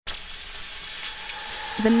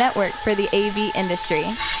the network for the AV industry.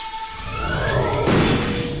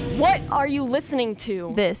 What are you listening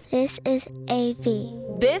to? This is AV.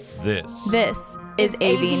 This is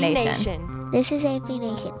AV Nation. This is AV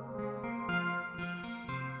Nation.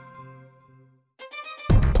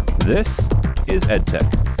 This is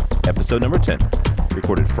EDtech, episode number 10,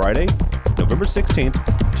 recorded Friday, November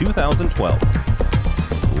 16th,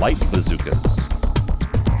 2012. Light Bazookas.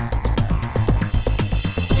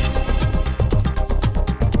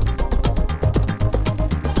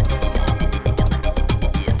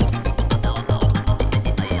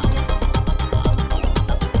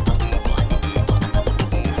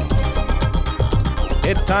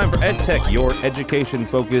 It's time for EdTech, your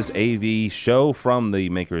education-focused AV show from the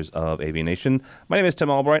makers of AV Nation. My name is Tim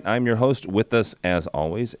Albright. I'm your host. With us, as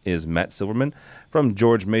always, is Matt Silverman from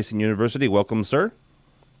George Mason University. Welcome, sir.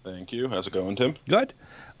 Thank you. How's it going, Tim? Good.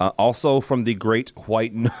 Also from the great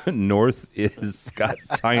white north is Scott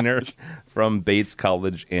Tyner from Bates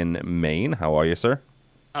College in Maine. How are you, sir?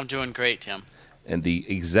 I'm doing great, Tim. And the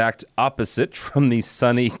exact opposite from the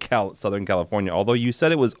sunny Southern California, although you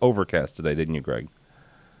said it was overcast today, didn't you, Greg?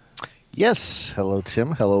 Yes. Hello,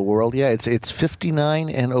 Tim. Hello, world. Yeah, it's 59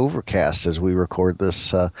 and overcast as we record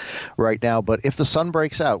this right now. But if the sun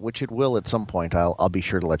breaks out, which it will at some point, I'll be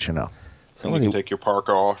sure to let you know. Somebody can take your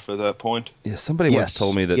parka off at that point. Yeah, somebody once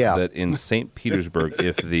told me that in St. Petersburg,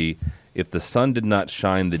 if the sun did not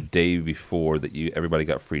shine the day before, that everybody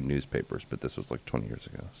got free newspapers. But this was like 20 years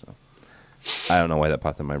ago, so I don't know why that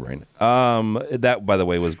popped in my brain. That, by the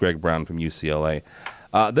way, was Greg Brown from UCLA.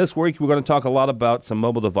 This week, we're going to talk a lot about some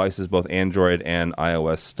mobile devices, both Android and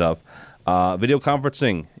iOS stuff. Video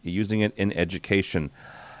conferencing, using it in education.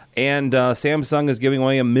 And Samsung is giving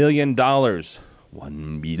away $1 million. $1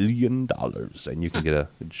 million. And you can get a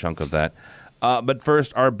good chunk of that. But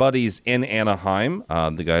first, our buddies in Anaheim,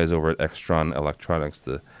 the guys over at Extron Electronics,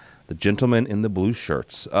 the gentlemen in the blue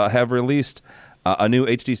shirts, have released a new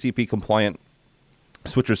HDCP-compliant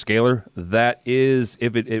switcher scaler that is,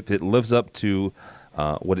 if it lives up to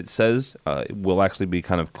what it says, it will actually be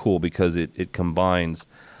kind of cool because it combines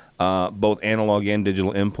both analog and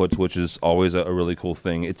digital inputs, which is always a really cool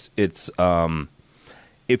thing. It's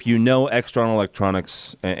if you know Extron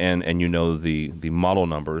Electronics and you know the model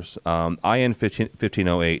numbers, IN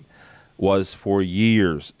 1508 was for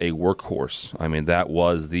years a workhorse. I mean, that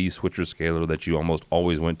was the switcher scaler that you almost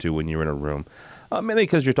always went to when you were in a room. Mainly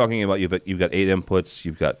because you're talking about you've got 8 inputs,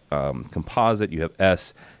 you've got composite, you have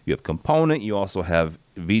S, you have component, you also have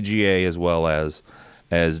VGA as well as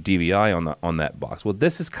DVI on that box. Well,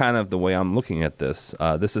 this is kind of the way I'm looking at this.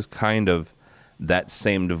 This is kind of that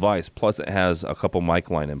same device. Plus, it has a couple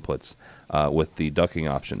mic line inputs with the ducking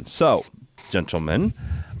option. So, gentlemen,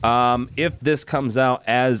 if this comes out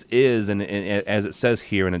as is and as it says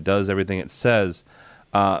here, and it does everything it says.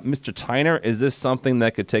 Mr. Tyner, is this something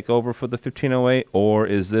that could take over for the 1508, or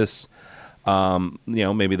is this,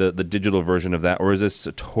 maybe the digital version of that, or is this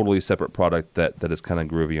a totally separate product that is kind of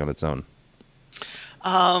groovy on its own?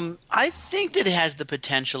 I think that it has the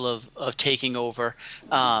potential of taking over.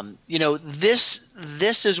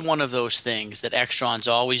 This is one of those things that Extron's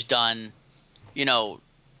always done,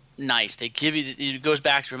 nice. They give you. It goes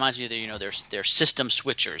back to reminds me of their system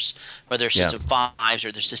switchers, or their system 5s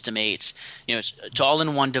or their system 8s. It's all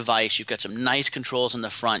in one device. You've got some nice controls in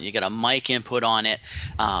the front. You got a mic input on it,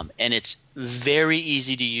 and it's very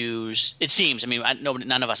easy to use. It seems. I mean,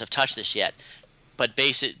 none of us have touched this yet, but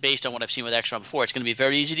based on what I've seen with Extron before, it's going to be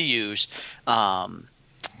very easy to use. And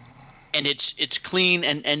it's clean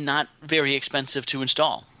and not very expensive to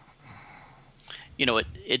install. It'll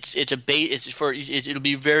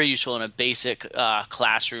be very useful in a basic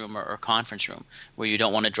classroom or conference room where you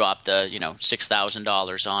don't want to drop the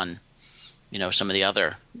 $6,000 on some of the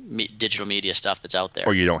other digital media stuff that's out there.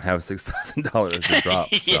 Or you don't have $6,000 to drop.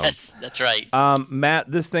 Yes, so. That's right.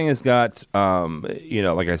 Matt, this thing has got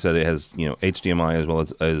like I said, it has HDMI as well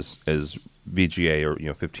as VGA or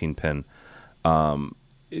 15-pin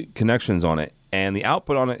connections on it. And the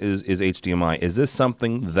output on it is HDMI. Is this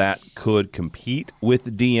something that could compete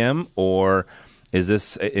with DM, or is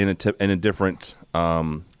this in a different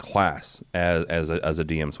class as a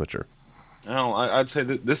DM switcher? No, I'd say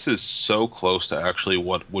that this is so close to actually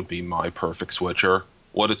what would be my perfect switcher.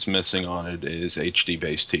 What it's missing on it is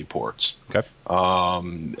HD-based T ports. Okay.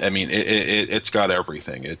 It's got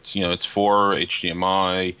everything. It's for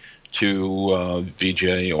HDMI to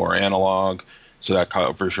VGA or analog. So that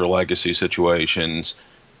covers your legacy situations.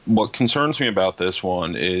 What concerns me about this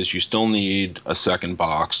one is you still need a second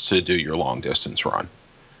box to do your long distance run.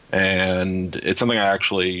 And it's something I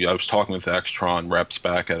was talking with Extron reps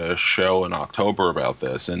back at a show in October about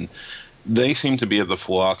this. And they seem to be of the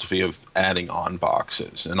philosophy of adding on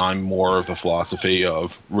boxes, and I'm more of the philosophy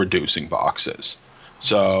of reducing boxes.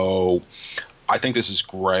 So I think this is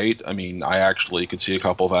great. I mean, I actually could see a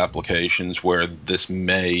couple of applications where this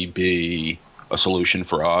may be a solution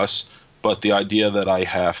for us, but the idea that I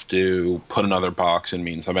have to put another box in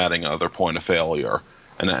means I'm adding another point of failure,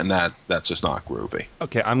 and that's just not groovy.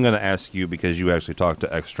 Okay, I'm going to ask you, because you actually talked to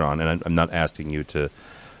Extron, and I'm not asking you to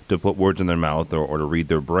put words in their mouth or to read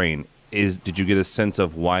their brain. Did you get a sense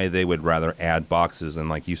of why they would rather add boxes and,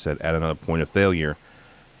 like you said, add another point of failure?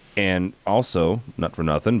 And also, not for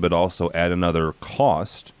nothing, but also add another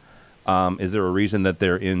cost. Is there a reason that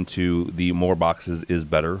they're into the more boxes is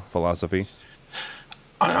better philosophy?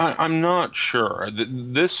 I'm not sure.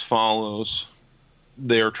 This follows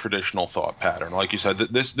their traditional thought pattern. Like you said,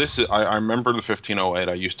 I remember the 1508.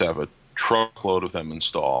 I used to have a truckload of them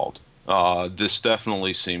installed. This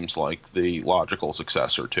definitely seems like the logical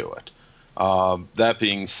successor to it. That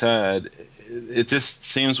being said, it just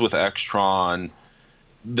seems with Extron,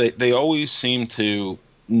 they always seem to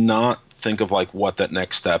not think of like what that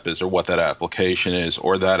next step is or what that application is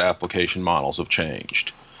or that application models have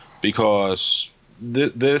changed, because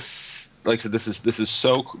this, like I said, this is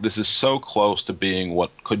so close to being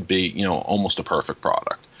what could be almost a perfect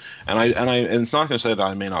product. And it's not going to say that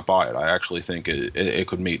I may not buy it. I actually think it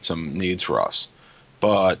could meet some needs for us,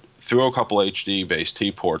 but throw a couple HD based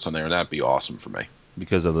T ports on there, and that'd be awesome for me.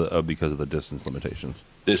 Because of the distance limitations.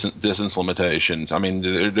 Distance limitations. I mean,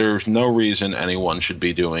 there's no reason anyone should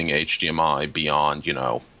be doing HDMI beyond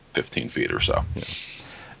 15 feet or so. Yeah.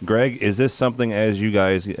 Greg, is this something, as you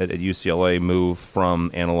guys at UCLA move from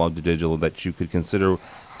analog to digital, that you could consider?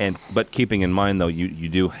 But keeping in mind, though, you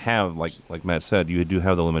do have, like Matt said, you do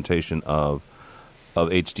have the limitation of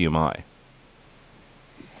HDMI.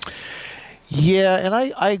 Yeah, and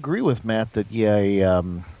I agree with Matt that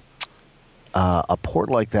a port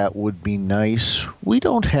like that would be nice. We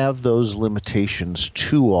don't have those limitations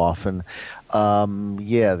too often. The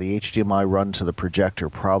HDMI run to the projector,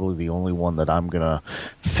 probably the only one that I'm going to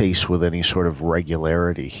face with any sort of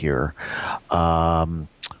regularity here.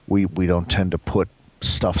 We don't tend to put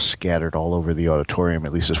stuff scattered all over the auditorium,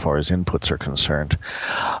 at least as far as inputs are concerned.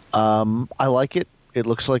 I like it. It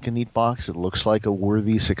looks like a neat box. It looks like a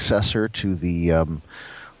worthy successor to the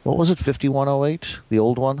what was it, 5108, the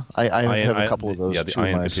old one? I have a couple of those the too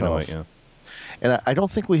IN myself. 1508, yeah. And I don't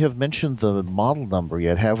think we have mentioned the model number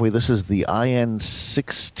yet, have we? This is the IN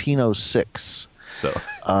 1606. So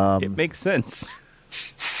it makes sense.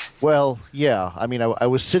 Well, yeah. I mean, I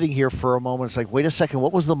was sitting here for a moment. It's like, wait a second,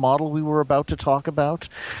 what was the model we were about to talk about?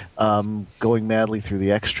 Going madly through the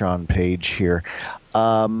Extron page here.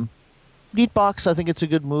 Neat box. I think it's a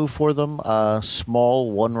good move for them.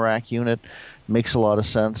 Small one-rack unit. Makes a lot of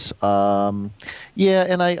sense. And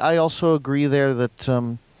I also agree there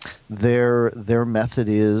that their method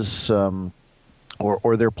is,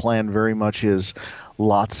 or their plan very much is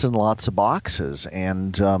lots and lots of boxes.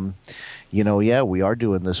 And, we are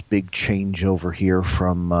doing this big change over here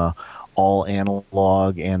from all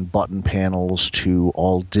analog and button panels to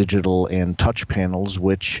all digital and touch panels,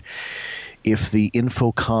 which, if the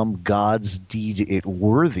Infocom gods deed it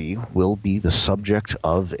worthy, will be the subject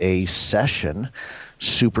of a session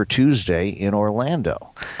Super Tuesday in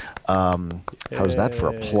Orlando. How's that for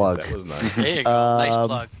a plug? That was nice. There you go. Nice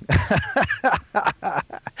plug.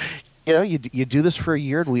 You do this for a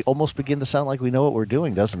year, and we almost begin to sound like we know what we're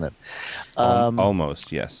doing, doesn't it?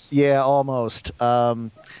 Almost, yes. Yeah, almost.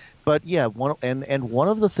 But yeah, one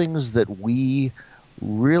of the things that we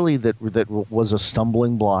really that was a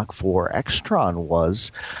stumbling block for Extron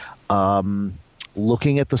was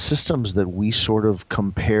looking at the systems that we sort of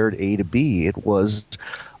compared A to B. It was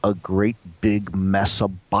a great big mess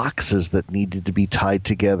of boxes that needed to be tied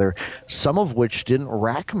together, some of which didn't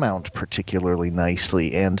rack mount particularly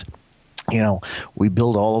nicely. And we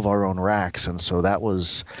build all of our own racks, and so that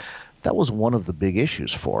was one of the big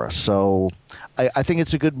issues for us. So I think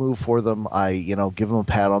it's a good move for them. I give them a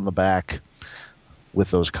pat on the back with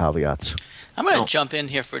those caveats. I'm going to jump in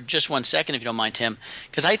here for just 1 second, if you don't mind, Tim,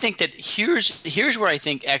 because I think that here's where I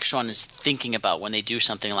think Extron is thinking about when they do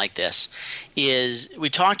something like this. Is we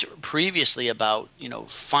talked previously about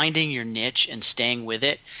finding your niche and staying with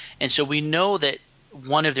it, and so we know that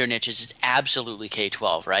one of their niches is absolutely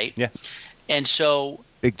K-12, right? Yeah. And so,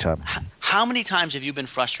 big time. How many times have you been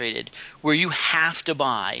frustrated where you have to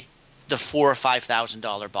buy the $4,000 or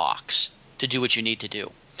 $5,000 box to do what you need to do?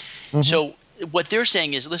 Mm-hmm. So what they're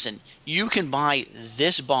saying is, listen, you can buy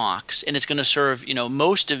this box and it's going to serve,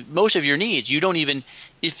 most of your needs. You don't even,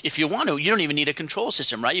 if you want to, you don't even need a control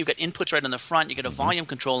system, right? You've got inputs right on the front. You got a volume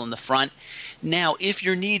control on the front. Now, if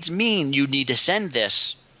your needs mean you need to send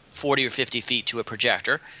this 40 or 50 feet to a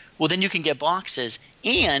projector, well, then you can get boxes,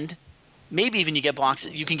 and maybe even you get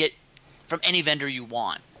boxes you can get from any vendor you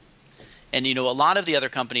want. And, a lot of the other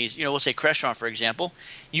companies, we'll say Crestron, for example,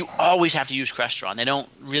 you always have to use Crestron. They don't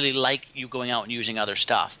really like you going out and using other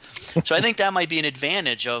stuff. So I think that might be an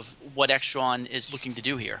advantage of what Extron is looking to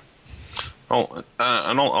do here. Oh,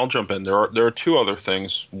 and I'll jump in. There are two other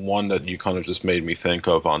things. One that you kind of just made me think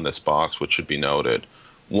of on this box, which should be noted.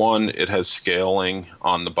 One, it has scaling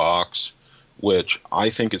on the box, which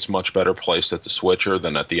I think is much better placed at the switcher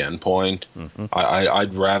than at the endpoint.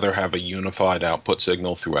 I'd rather have a unified output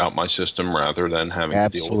signal throughout my system rather than having to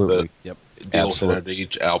deal with it. Deal with it at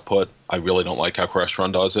each output. I really don't like how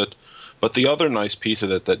Crestron does it. But the other nice piece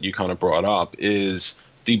of it that you kind of brought up is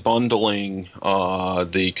debundling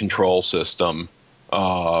the control system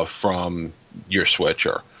from your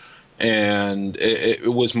switcher. And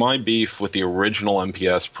it was my beef with the original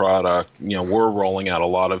MPS product. We're rolling out a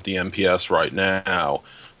lot of the MPS right now,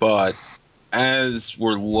 but as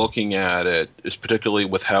we're looking at it, is particularly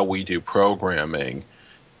with how we do programming,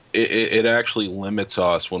 it actually limits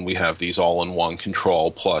us when we have these all-in-one control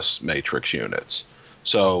plus matrix units.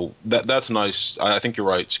 So that's nice. I think you're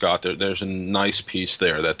right, Scott. There's a nice piece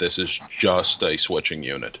there that this is just a switching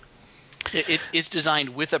unit. It's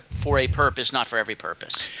designed for a purpose, not for every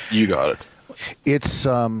purpose. You got it. It's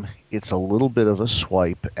a little bit of a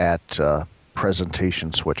swipe at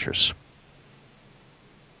presentation switchers.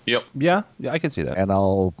 Yep. Yeah, I can see that. And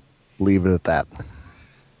I'll leave it at that.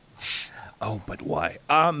 Oh, but why?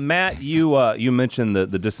 Matt, you mentioned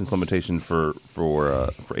the distance limitation for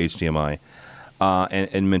HDMI,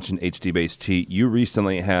 and mentioned HD-based-T. You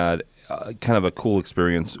recently had kind of a cool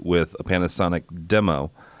experience with a Panasonic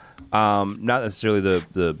demo. Not necessarily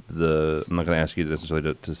the I'm not going to ask you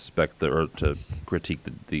necessarily to spec or to critique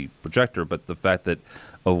the projector, but the fact that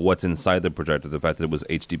of what's inside the projector, the fact that it was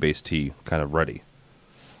HD-based-T kind of ready.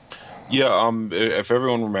 Yeah, if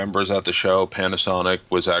everyone remembers at the show, Panasonic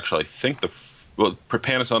was actually, I think,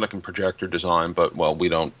 Panasonic and projector design, but, we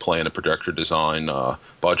don't play in a projector design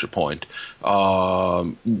budget point,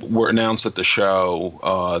 were announced at the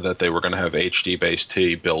show that they were going to have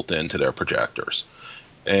HD-based-T built into their projectors.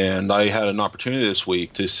 And I had an opportunity this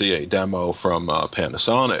week to see a demo from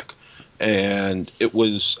Panasonic, and it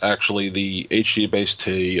was actually the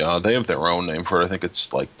HD-based-T. They have their own name for it. I think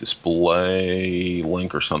it's like Display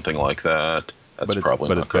Link or something like that. That's probably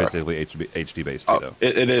not correct. But it's basically HD-based-T, though.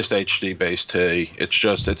 It is HD-based-T.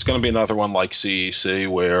 It's going to be another one like CEC,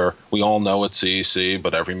 where we all know it's CEC,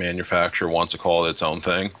 but every manufacturer wants to call it its own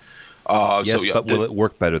thing. Yes, but will it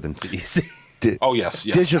work better than CEC? Yes.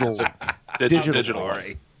 Digital. Digital.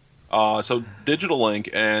 Right. So Digital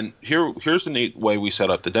Link, and here's the neat way we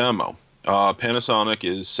set up the demo. Panasonic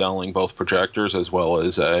is selling both projectors as well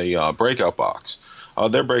as a breakout box.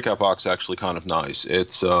 Their breakout box is actually kind of nice.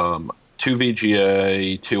 It's 2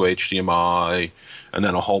 VGA, 2 HDMI, and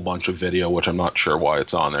then a whole bunch of video, which I'm not sure why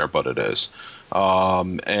it's on there, but it is.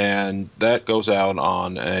 And that goes out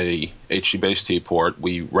on a HD-based-T port.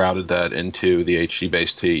 We routed that into the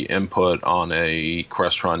HD-based-T input on a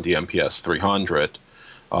Crestron DMPS 300,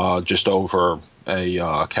 just over a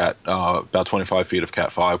about 25 feet of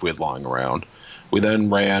Cat 5 we had lying around. We then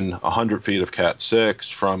ran 100 feet of Cat 6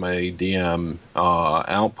 from a DM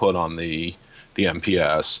output on the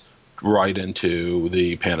MPS right into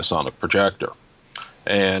the Panasonic projector.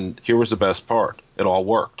 And here was the best part. It all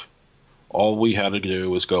worked. All we had to do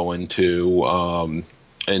was go into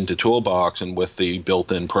Toolbox, and with the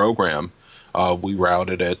built-in program, we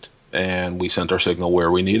routed it, and we sent our signal where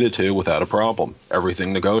we needed to without a problem.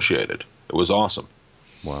 Everything negotiated. It was awesome.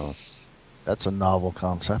 Wow. That's a novel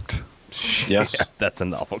concept. Yes. Yeah, that's a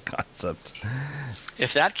novel concept.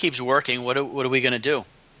 If that keeps working, what are we going to do?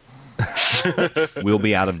 We'll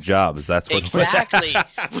be out of jobs. That's what. Exactly.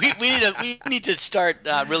 we need to start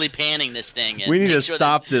really panning this thing. And we need to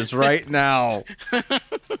stop this right now.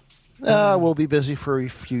 We'll be busy for a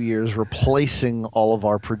few years replacing all of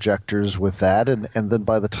our projectors with that, and then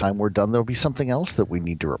by the time we're done, there'll be something else that we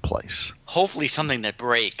need to replace. Hopefully something that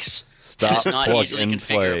breaks. Stop, not plug, easily and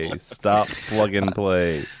play. configurable. Stop, plug, and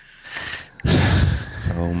play.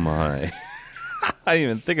 Oh, my. I didn't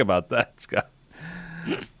even think about that, Scott.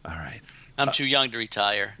 All right. I'm too young to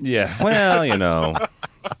retire. Yeah. Well,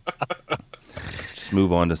 just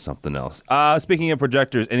move on to something else. Speaking of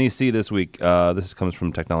projectors, NEC this week, this comes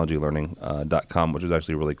from technologylearning.com, which is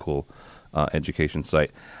actually a really cool education site.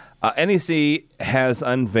 NEC has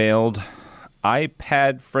unveiled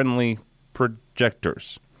iPad-friendly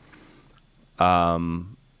projectors.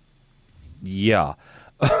 Yeah.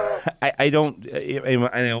 I know,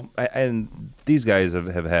 and these guys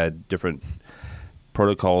have had different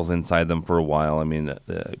protocols inside them for a while. I mean,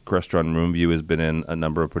 Crestron Room View has been in a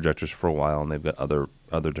number of projectors for a while, and they've got other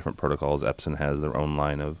different protocols. Epson has their own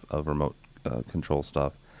line of remote control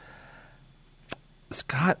stuff.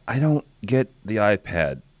 Scott, I don't get the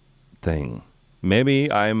iPad thing.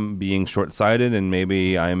 Maybe I'm being short-sighted, and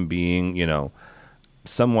maybe I'm being,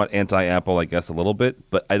 somewhat anti-Apple, I guess, a little bit,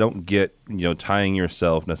 but I don't get, tying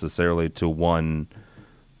yourself necessarily to one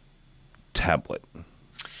tablet.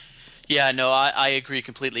 Yeah, no, I agree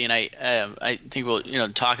completely, and I think we'll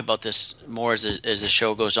talk about this more as the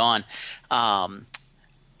show goes on. I've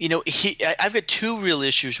got two real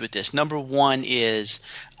issues with this. Number one is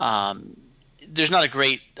there's not a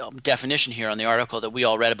great definition here on the article that we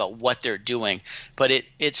all read about what they're doing, but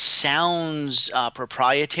it sounds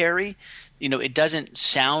proprietary. It doesn't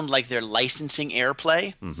sound like they're licensing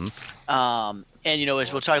AirPlay. Mm-hmm. And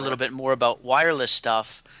as we'll talk a little bit more about wireless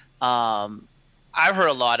stuff, I've heard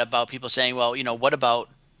a lot about people saying, well, what about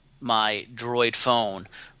my Droid phone?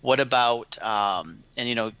 What about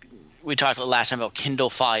we talked last time about Kindle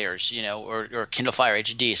Fires, or Kindle Fire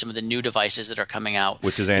HD, some of the new devices that are coming out,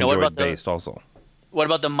 which is Android based also. What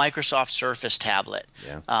about the Microsoft Surface tablet?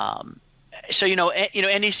 Yeah. So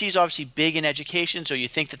NEC is obviously big in education, so you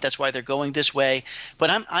think that that's why they're going this way. But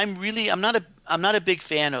I'm not a big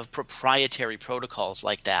fan of proprietary protocols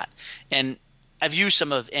like that. And I've used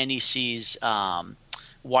some of NEC's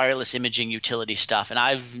wireless imaging utility stuff, and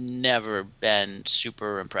I've never been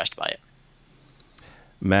super impressed by it.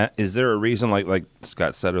 Matt, is there a reason, like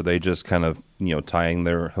Scott said, are they just kind of tying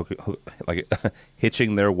their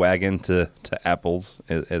hitching their wagon to Apple's,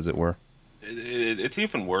 as it were? It's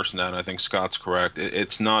even worse than that. I think Scott's correct.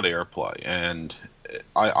 It's not AirPlay, and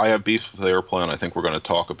I have beef with AirPlay, and I think we're going to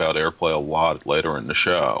talk about AirPlay a lot later in the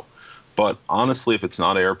show. But honestly, if it's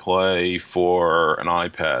not AirPlay for an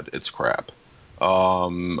iPad, it's crap.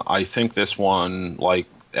 I think this one, like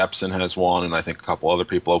Epson has one, and I think a couple other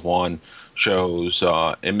people have one, shows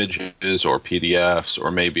images or PDFs or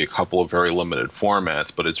maybe a couple of very limited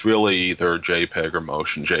formats, but it's really either JPEG or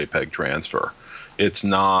motion JPEG transfer. It's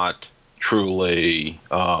not truly,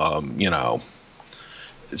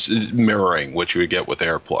 it's mirroring what you would get with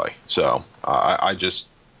AirPlay. So I just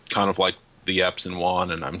kind of like the Epson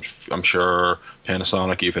one, and I'm sure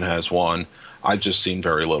Panasonic even has one. I've just seen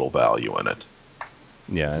very little value in it.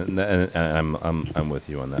 Yeah, and I'm with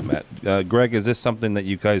you on that, Matt. Greg, is this something that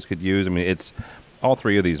you guys could use? I mean, it's all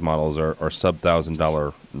three of these models are sub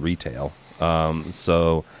 $1,000 retail,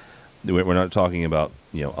 so we're not talking about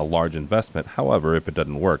a large investment. However, if it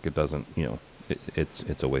doesn't work, it doesn't.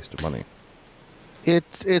 It's a waste of money.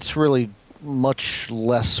 It's really much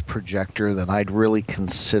less projector than I'd really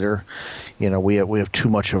consider. We have too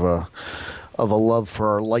much of a love for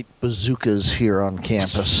our light bazookas here on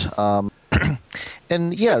campus.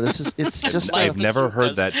 And yeah, it's just. I've never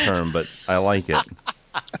heard that term, but I like it.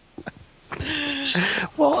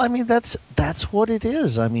 Well, I mean, that's what it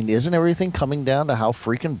is. I mean, isn't everything coming down to how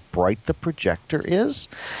freaking bright the projector is?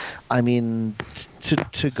 I mean,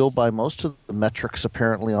 to go by most of the metrics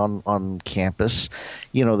apparently on campus,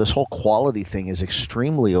 this whole quality thing is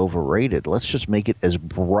extremely overrated. Let's just make it as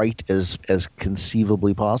bright as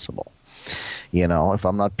conceivably possible. If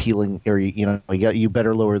I'm not peeling, or you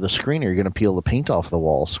better lower the screen, or you're going to peel the paint off the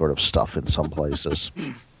wall, sort of stuff in some places.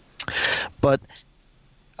 But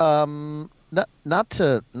not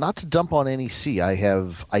to dump on NEC.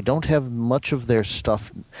 I don't have much of their stuff.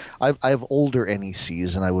 I have older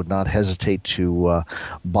NECs, and I would not hesitate to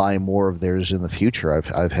buy more of theirs in the future.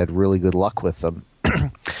 I've had really good luck with them,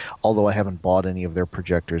 although I haven't bought any of their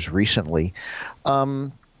projectors recently.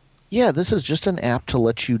 Yeah, this is just an app to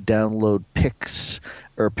let you download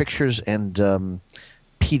pictures and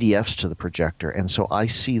PDFs to the projector, and so I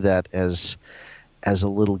see that as a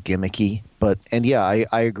little gimmicky. And yeah,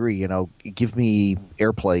 I agree. Give me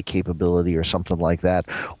AirPlay capability or something like that,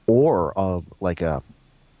 or like a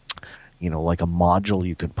module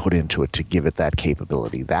you can put into it to give it that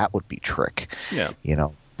capability. That would be trick. Yeah.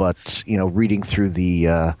 But reading through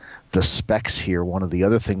the specs here, one of the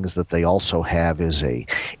other things that they also have is a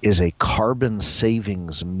carbon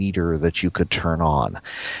savings meter that you could turn on.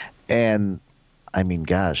 And I mean,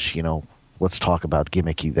 gosh, let's talk about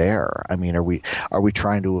gimmicky there. I mean, are we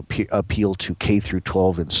trying to appeal to K through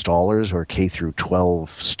 12 installers or K through 12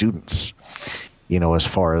 students? As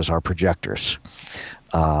far as our projectors,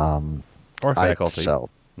 or faculty. So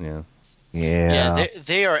yeah. Yeah.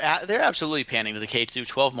 They're absolutely panning to the K through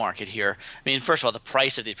 12 market here. I mean, first of all, the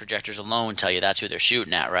price of these projectors alone tell you that's who they're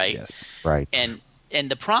shooting at, right? Yes. Right. And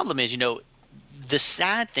the problem is, the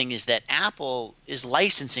sad thing is that Apple is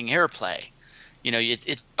licensing AirPlay.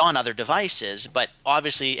 It's on other devices, but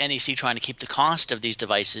obviously NEC trying to keep the cost of these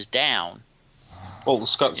devices down. Well,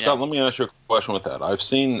 Scott, let me ask you a question with that. I've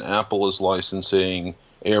seen Apple is licensing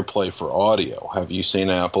AirPlay for audio. Have you seen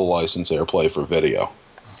Apple license AirPlay for video?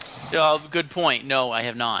 Good point. No, I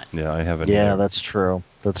have not. Yeah, I haven't. Yeah, either. that's true.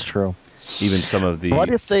 That's true. Even some of the. What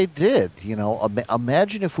if they did?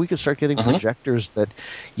 Imagine if we could start getting projectors that,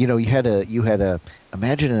 you had a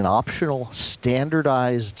imagine an optional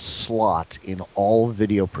standardized slot in all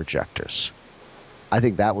video projectors. I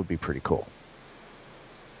think that would be pretty cool.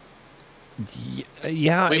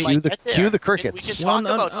 Yeah, cue the crickets. We can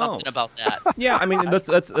talk about something about that. Yeah, I mean,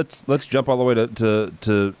 let's jump all the way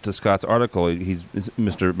to Scott's article.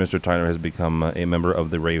 Mr. Tyner has become a member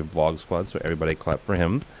of the Rave blog squad, so everybody clap for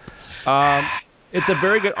him. It's a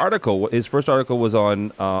very good article. His first article was on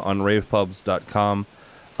ravepubs.com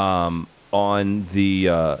on the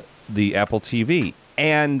Apple TV,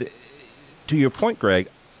 and to your point, Greg,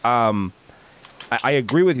 I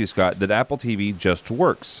agree with you, Scott, that Apple TV just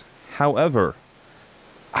works. However,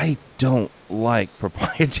 I don't like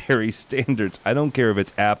proprietary standards. I don't care if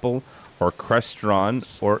it's Apple or Crestron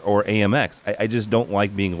or AMX. I just don't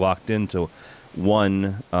like being locked into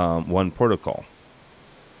one protocol.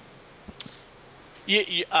 You're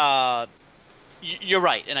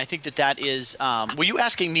right, and I think that is. Were you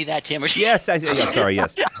asking me that, Tim? Yes, sorry,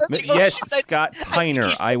 yes. Yes, Scott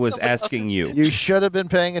Tyner, I was asking you. You should have been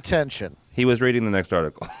paying attention. He was reading the next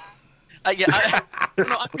article. I'm reading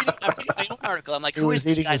my own article. I'm like, who is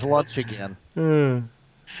this guy? He was eating his lunch again.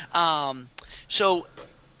 So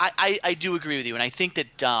I do agree with you, and I think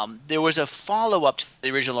that there was a follow-up to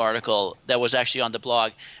the original article that was actually on the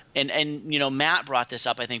blog, and Matt brought this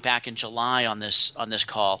up, I think, back in July on this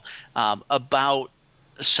call about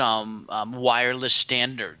some wireless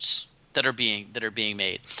standards that are being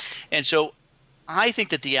made, and so I think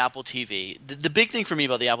that the Apple TV, the big thing for me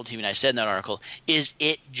about the Apple TV, and I said in that article, is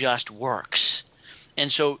it just works.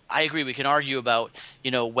 And so I agree. We can argue about,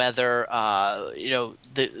 whether,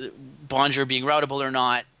 the Bonjour being routable or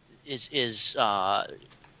not is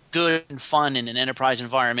good and fun in an enterprise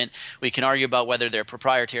environment. We can argue about whether they're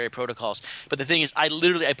proprietary protocols. But the thing is, I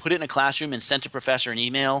put it in a classroom and sent a professor an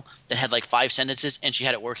email that had like 5 sentences, and she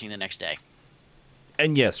had it working the next day.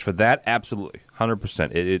 And yes, for that, absolutely,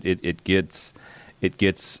 100%. It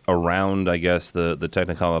gets around, I guess, the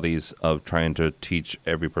technicalities of trying to teach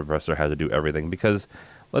every professor how to do everything. Because,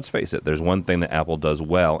 let's face it, there's one thing that Apple does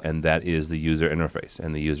well, and that is the user interface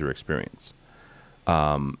and the user experience.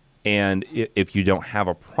 And if you don't have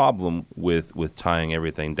a problem with tying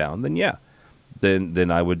everything down, then yeah,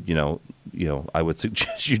 then I would I would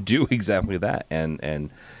suggest you do exactly that, and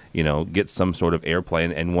get some sort of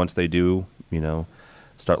AirPlay. And once they do,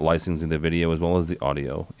 start licensing the video as well as the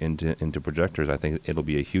audio into projectors, I think it'll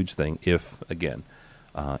be a huge thing if, again,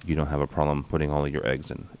 you don't have a problem putting all of your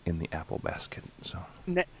eggs in the Apple basket. So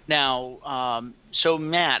now, so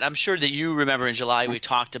Matt, I'm sure that you remember in July we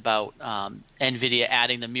talked about NVIDIA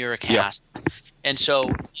adding the Miracast, and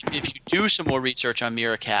so if you do some more research on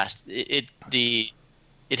Miracast,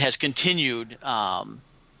 it has continued.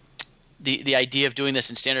 The idea of doing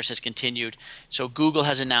this in standards has continued. So Google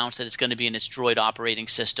has announced that it's going to be in its Droid operating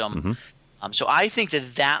system. Mm-hmm. So I think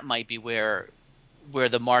that might be where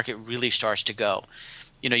the market really starts to go.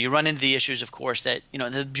 You run into the issues, of course, that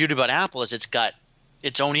the beauty about Apple is it's got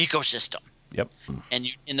its own ecosystem. Yep. And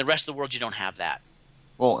in the rest of the world, you don't have that.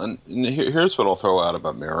 Well, and here's what I'll throw out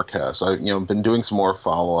about Miracast. I've been doing some more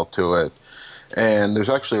follow-up to it, and there's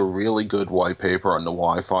actually a really good white paper on the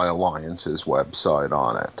Wi-Fi Alliance's website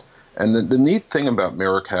on it. And the neat thing about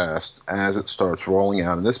Miracast as it starts rolling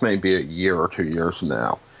out, and this may be a year or 2 years from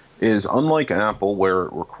now, is unlike Apple where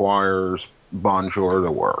it requires Bonjour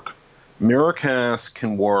to work, Miracast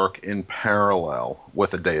can work in parallel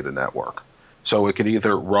with a data network. So it could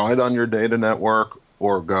either ride on your data network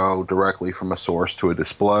or go directly from a source to a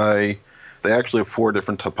display. They actually have 4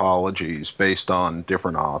 different topologies based on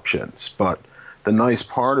different options, but the nice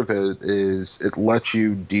part of it is it lets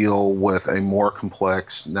you deal with a more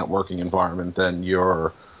complex networking environment than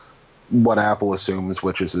what Apple assumes,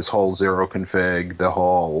 which is this whole zero config, the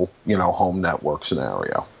whole home network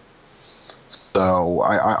scenario. So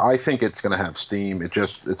I think it's going to have steam. It's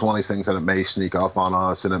one of these things that it may sneak up on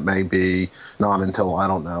us, and it may be not until, I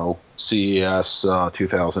don't know, CES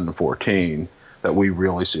 2014 that we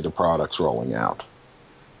really see the products rolling out.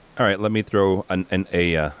 All right, let me throw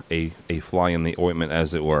a fly in the ointment,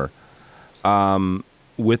 as it were.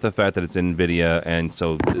 with the fact that it's NVIDIA, and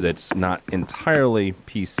so that's not entirely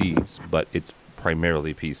PCs, but it's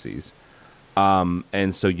primarily PCs.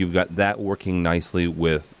 And so you've got that working nicely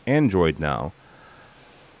with Android now.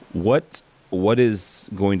 What is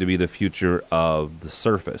going to be the future of the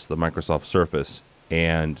Surface, the Microsoft Surface,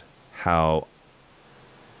 and how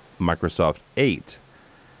Microsoft 8,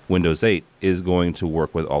 Windows 8, is going to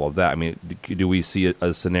work with all of that? I mean, do we see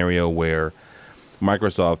a scenario where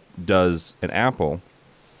Microsoft does an Apple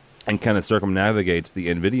and kind of circumnavigates the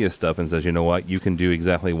NVIDIA stuff and says, you know what, you can do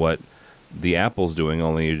exactly what the Apple's doing,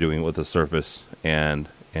 only you're doing it with a Surface and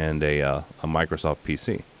a Microsoft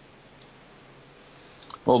PC?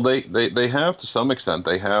 Well, they have, to some extent,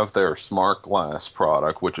 they have their smart glass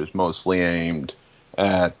product, which is mostly aimed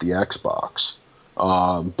at the Xbox,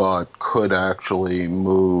 but could actually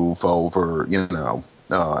move over,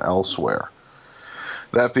 elsewhere.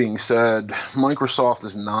 That being said, Microsoft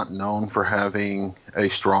is not known for having a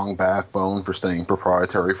strong backbone for staying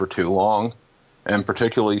proprietary for too long, and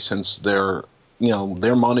particularly since their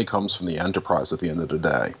money comes from the enterprise at the end of the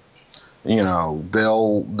day.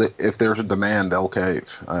 If there's a demand, they'll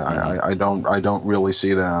cave. I don't really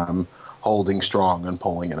see them holding strong and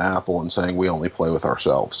pulling an Apple and saying we only play with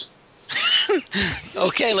ourselves.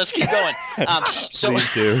 Okay, let's keep going.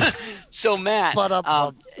 So Matt,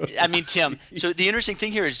 Tim. So the interesting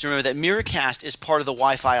thing here is to remember that Miracast is part of the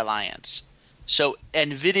Wi-Fi Alliance. So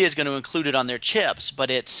NVIDIA is going to include it on their chips,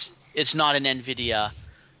 but it's not an NVIDIA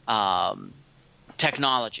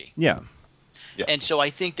technology. Yeah. Yeah. And so I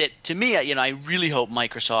think that, to me, I really hope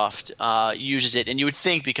Microsoft uses it. And you would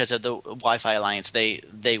think because of the Wi-Fi Alliance, they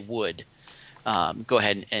would go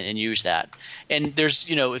ahead and use that. And there's,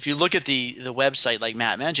 if you look at the website, like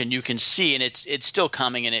Matt mentioned, you can see, and it's still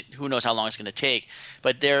coming, and who knows how long it's going to take.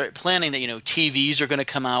 But they're planning that, TVs are going to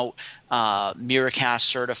come out Miracast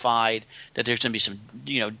certified, that there's going to be some,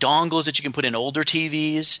 dongles that you can put in older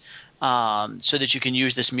TVs. So that you can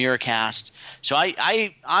use this Miracast. So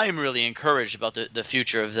I'm really encouraged about the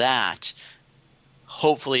future of that.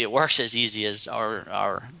 Hopefully it works as easy as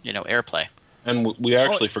our AirPlay. And we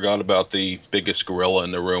actually forgot about the biggest gorilla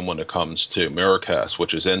in the room when it comes to Miracast,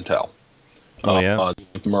 which is Intel.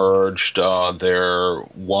 They've merged their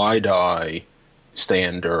wide-eye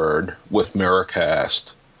standard with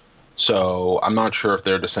Miracast. So I'm not sure if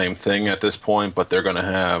they're the same thing at this point, but they're going to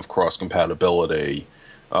have cross-compatibility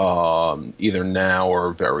either now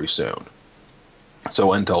or very soon. So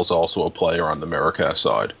Intel's also a player on the Miracast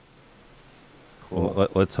side. Well,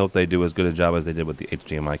 let's hope they do as good a job as they did with the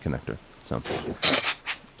HDMI connector. So,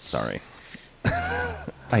 sorry.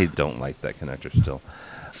 I don't like that connector still.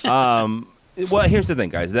 Well, here's the thing,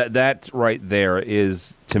 guys. That right there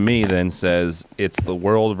is, to me, then says it's the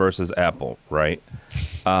world versus Apple, right?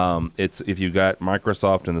 It's if you've got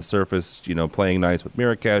Microsoft and the Surface, playing nice with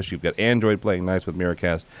Miracast. You've got Android playing nice with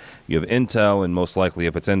Miracast. You have Intel, and most likely,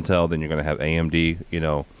 if it's Intel, then you're going to have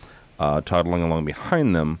AMD, toddling along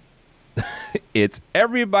behind them. It's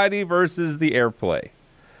everybody versus the AirPlay,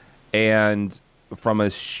 and from a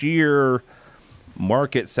sheer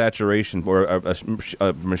market saturation or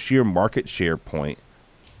from a sheer market share point,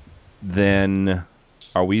 then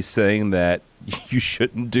are we saying that you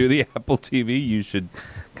shouldn't do the Apple TV? You should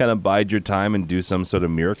kind of bide your time and do some sort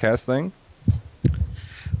of Miracast thing?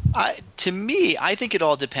 To me, I think it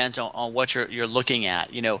all depends on what you're looking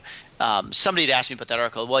at. Somebody had asked me about that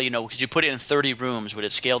article. Well, could you put it in 30 rooms? Would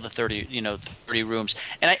it scale to 30 rooms?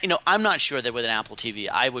 And I'm not sure that with an Apple TV,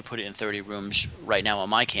 I would put it in 30 rooms right now on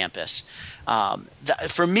my campus.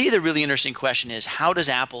 For me, the really interesting question is, how does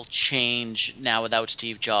Apple change now without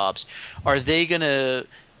Steve Jobs? Are they going to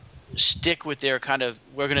stick with their kind of,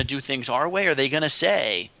 we're going to do things our way? Are they going to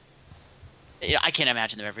say, I can't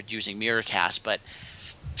imagine them ever using Miracast, but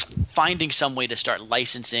finding some way to start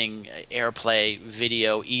licensing AirPlay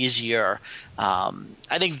video easier. I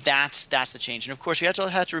think that's the change. And of course, you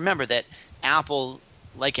have to remember that Apple,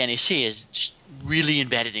 like NEC, is just really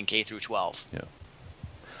embedded in K through 12. Yeah.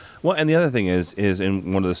 Well, and the other thing is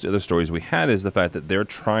in one of the other stories we had is the fact that they're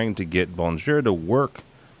trying to get Bonjour to work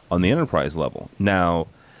on the enterprise level. Now,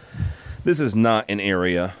 this is not an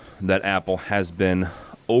area that Apple has been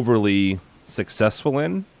overly successful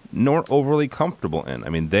in, nor overly comfortable in. I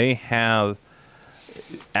mean, they have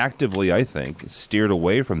actively, I think, steered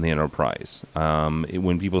away from the enterprise.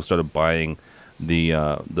 When people started buying the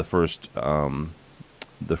first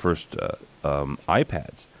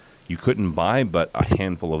iPads, you couldn't buy but a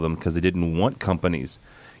handful of them because they didn't want companies,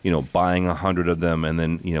 buying 100 of them and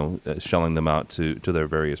then shelling them out to their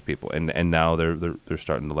various people. And now they're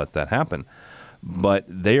starting to let that happen, but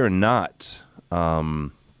they are not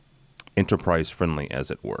enterprise friendly,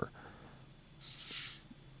 as it were.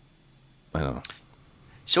 I don't know.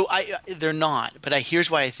 So they're not, but here's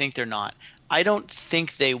why I think they're not. I don't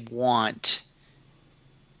think they want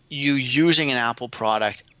you using an Apple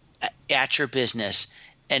product at your business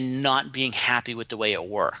and not being happy with the way it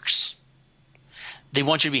works. They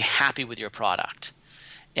want you to be happy with your product.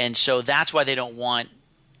 And so that's why they don't want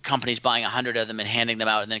companies buying 100 of them and handing them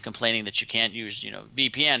out and then complaining that you can't use,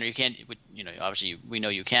 VPN, or you can't, obviously we know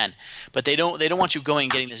you can, but they don't want you going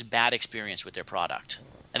and getting this bad experience with their product.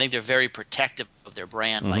 I think they're very protective of their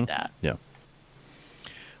brand like that. Yeah.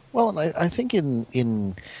 Well, and I think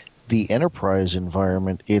in the enterprise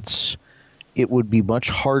environment, it would be much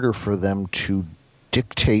harder for them to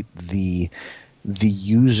dictate the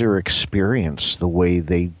user experience the way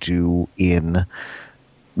they do in,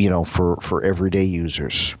 for everyday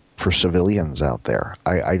users, for civilians out there.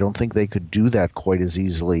 I don't think they could do that quite as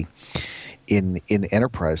easily in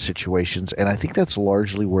enterprise situations, and I think that's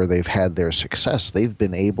largely where they've had their success. They've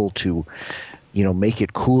been able to, make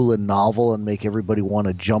it cool and novel and make everybody want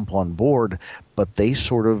to jump on board, but they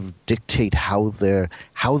sort of dictate how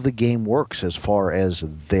the game works as far as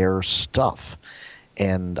their stuff.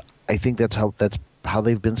 And I think that's how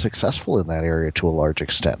they've been successful in that area to a large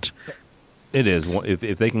extent. It is.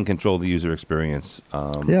 If they can control the user experience,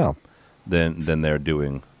 then they're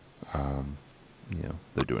doing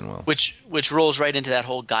they're doing well. Which rolls right into that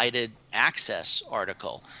whole guided access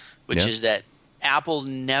article, which is that Apple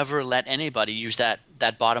never let anybody use that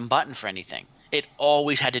bottom button for anything. It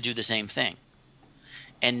always had to do the same thing.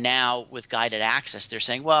 And now with guided access, they're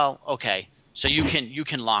saying, well, okay, so you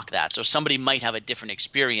can lock that. So somebody might have a different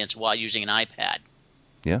experience while using an iPad.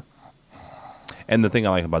 Yeah. And the thing I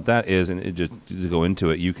like about that is, and just to go into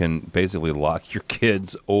it, you can basically lock your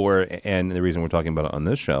kids, and the reason we're talking about it on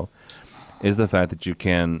this show is the fact that you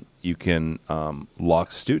can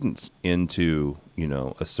lock students into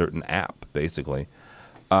a certain app basically,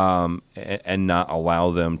 and not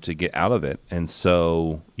allow them to get out of it. And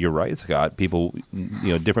so you're right, Scott. People,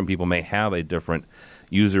 different people may have a different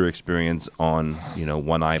user experience on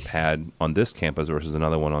one iPad on this campus versus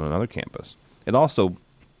another one on another campus. It also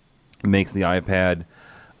makes the iPad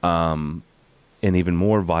an even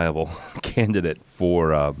more viable candidate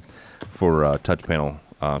for touch panel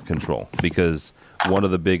control, because one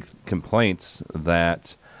of the big complaints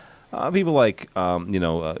that people like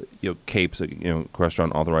CAPES,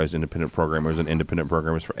 restaurant authorized independent programmers and independent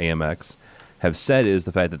programmers for AMX have said is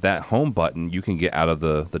the fact that home button you can get out of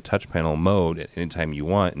the touch panel mode at any time you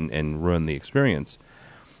want and ruin the experience.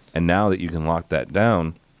 And now that you can lock that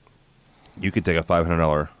down, you could take a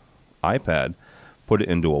 $500 iPad, put it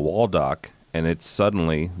into a wall dock, and it's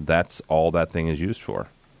suddenly that's all that thing is used for.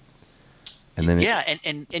 And then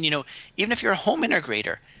and even if you're a home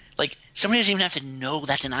integrator, like somebody doesn't even have to know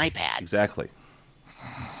that's an iPad. Exactly.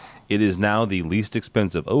 It is now the least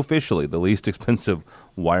expensive, officially the least expensive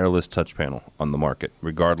wireless touch panel on the market,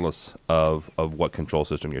 regardless of what control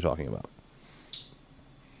system you're talking about.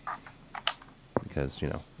 Because,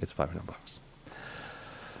 it's $500.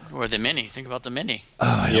 Or the Mini. Think about the Mini.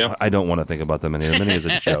 I don't want to think about the Mini. The Mini is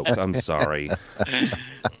a joke. I'm sorry.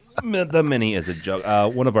 The Mini is a joke.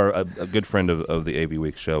 One of a good friend of the AV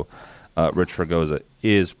Week show, Rich Fragoza,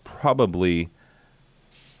 is probably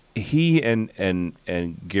he and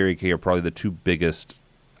Gary Kay are probably the two biggest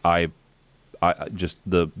the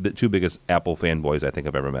two biggest Apple fanboys I think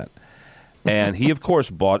I've ever met. And he, of course,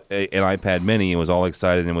 bought an iPad Mini and was all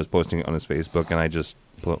excited and was posting it on his Facebook. And I just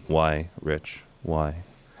put, why, Rich? Why?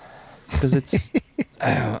 Because it's,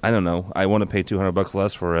 I don't know. I want to pay $200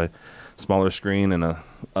 less for a smaller screen and a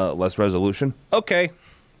less resolution. Okay.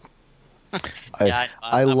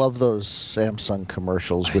 I love those Samsung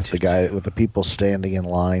commercials with the people standing in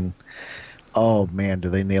line. Oh man, do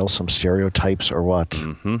they nail some stereotypes or what?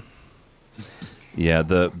 Mm-hmm. Yeah,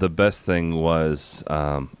 the best thing was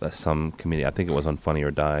some comedian, I think it was on Funny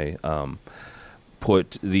or Die,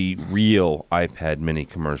 put the real iPad Mini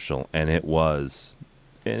commercial, and it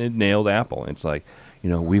nailed Apple. It's like,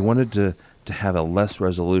 we wanted to have a less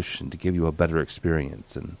resolution to give you a better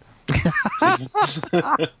experience, and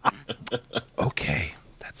okay,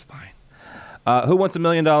 that's fine. Who wants $1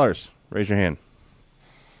 million? Raise your hand.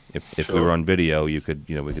 If we were on video, we could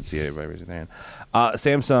see everybody raising their hand.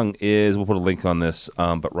 Samsung we'll put a link on this,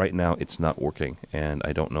 but right now it's not working, and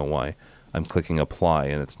I don't know why. I'm clicking apply,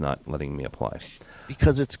 and it's not letting me apply.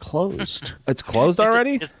 Because it's closed. It's closed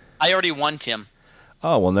already? I already won, Tim.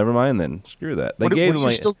 Oh, well, never mind then. Screw that. What are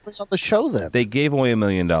you still doing on the show then? They gave away $1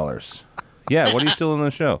 million. Yeah, what are you still in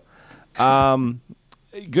the show?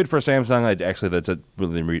 Good for Samsung. That's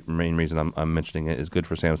really the main reason I'm mentioning it is good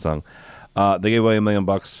for Samsung. They gave away $1 million,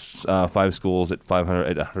 5 schools at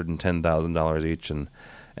 $110,000 each, and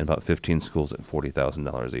and about 15 schools at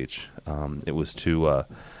 $40,000 each. It was to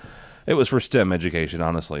it was for STEM education.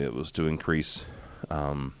 Honestly, it was to increase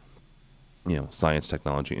science,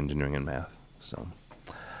 technology, engineering, and math. So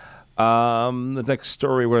the next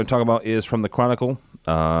story we're going to talk about is from the Chronicle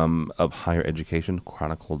of Higher Education,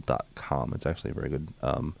 chronicle.com. It's actually a very good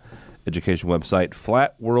education website.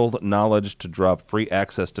 Flat World Knowledge to drop free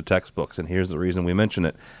access to textbooks. And here's the reason we mention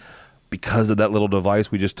it. Because of that little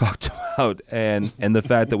device we just talked about, and the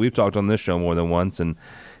fact that we've talked on this show more than once, and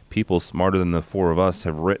people smarter than the four of us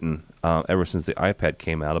have written ever since the iPad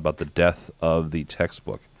came out about the death of the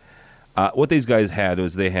textbook. What these guys had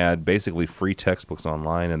was they had basically free textbooks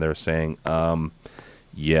online, and they're saying,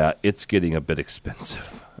 yeah, it's getting a bit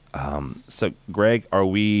expensive. So, Greg,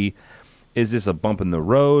 is this a bump in the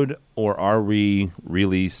road, or are we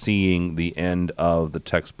really seeing the end of the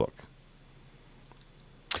textbook?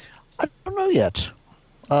 I don't know yet.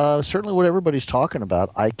 Certainly, what everybody's talking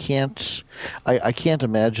about, I can't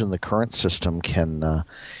imagine the current system can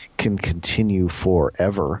continue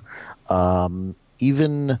forever.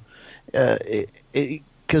 Even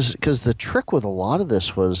because the trick with a lot of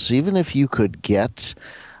this was, even if you could get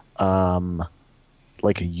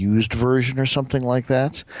like a used version or something like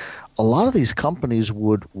that, a lot of these companies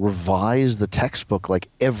would revise the textbook like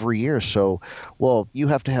every year. So, well, you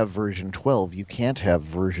have to have version 12. You can't have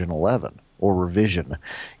version 11 or revision,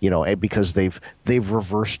 because they've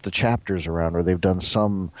reversed the chapters around, or they've done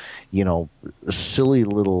some, silly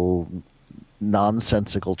little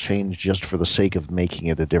nonsensical change just for the sake of making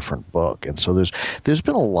it a different book. And so there's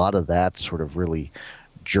been a lot of that sort of really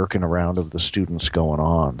jerking around of the students going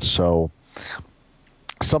on. So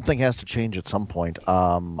something has to change at some point.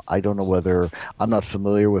 I don't know whether, I'm not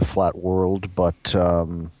familiar with Flat World, but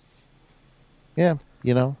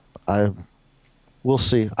we'll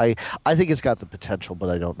see. I think it's got the potential,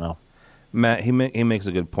 but I don't know. Matt, he makes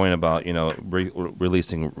a good point about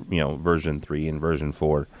releasing version 3 and version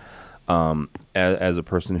 4. As a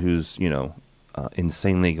person who's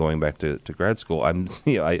insanely going back to grad school,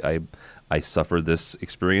 I suffer this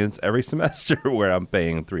experience every semester where I'm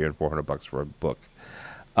paying $300 and $400 for a book.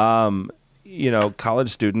 College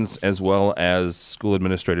students as well as school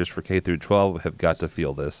administrators for K through 12 have got to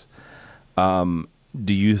feel this.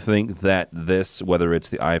 Do you think that this, whether it's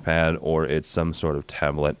the iPad or it's some sort of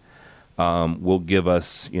tablet, will give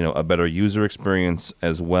us, a better user experience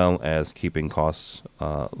as well as keeping costs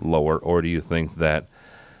lower? Or do you think that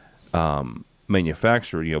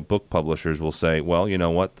manufacturer, book publishers will say, well, you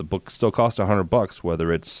know what, the book still costs $100,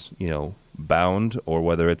 whether it's, bound or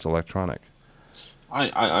whether it's electronic?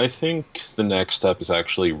 I think the next step is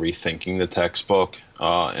actually rethinking the textbook,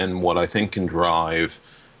 and what I think can drive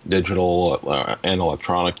digital and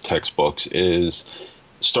electronic textbooks is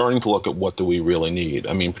starting to look at what do we really need.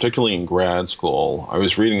 I mean, particularly in grad school, I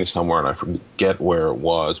was reading this somewhere and I forget where it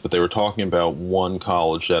was, but they were talking about one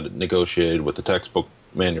college that had negotiated with the textbook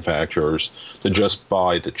manufacturers to just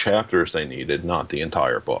buy the chapters they needed, not the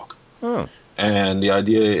entire book. Oh. And the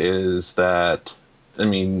idea is that, I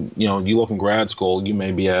mean, you look in grad school, you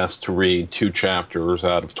may be asked to read 2 chapters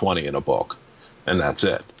out of 20 in a book, and that's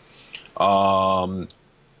it.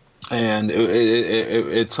 And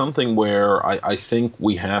it's something where I think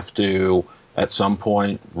we have to, at some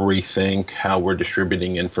point, rethink how we're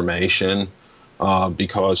distributing information,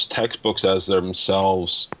 because textbooks as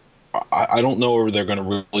themselves, I don't know if they're going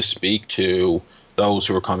to really speak to those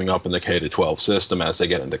who are coming up in the K-12 system as they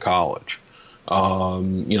get into college.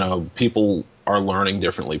 People are learning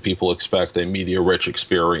differently. People expect a media-rich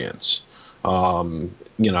experience.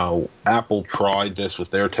 Apple tried this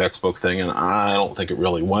with their textbook thing, and I don't think it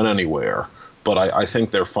really went anywhere. But I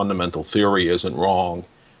think their fundamental theory isn't wrong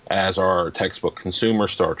as our textbook consumer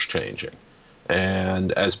starts changing.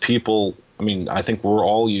 And as people, I think we're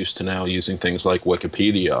all used to now using things like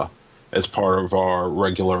Wikipedia as part of our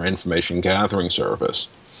regular information gathering service.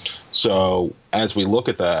 So as we look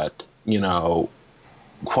at that,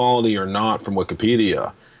 quality or not from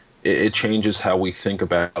Wikipedia, it changes how we think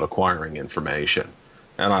about acquiring information.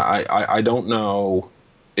 And I don't know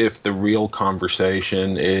if the real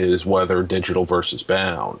conversation is whether digital versus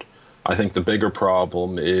bound. I think the bigger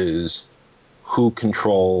problem is who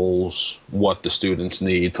controls what the students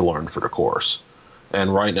need to learn for the course.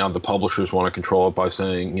 And right now the publishers want to control it by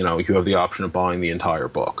saying, you have the option of buying the entire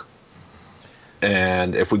book.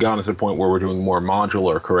 And if we got to the point where we're doing more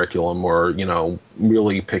modular curriculum or,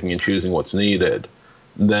 really picking and choosing what's needed,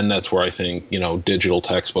 then that's where I think, digital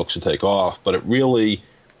textbooks should take off. But it really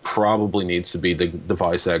probably needs to be the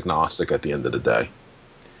device agnostic at the end of the day.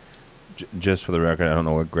 Just for the record, I don't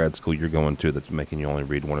know what grad school you're going to that's making you only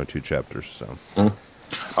read 1 or 2 chapters. So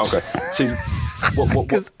Okay. See,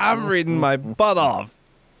 because I'm reading my butt off.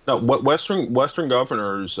 No, what Western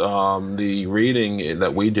governors, the reading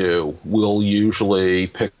that we do will usually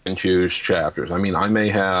pick and choose chapters. I mean, I may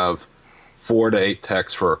have 4 to 8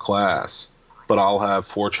 texts for a class, but I'll have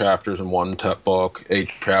 4 chapters in one book, 8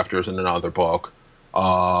 chapters in another book,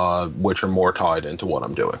 which are more tied into what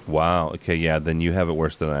I'm doing. Wow. Okay. Yeah. Then you have it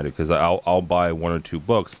worse than I do, because I'll buy 1 or 2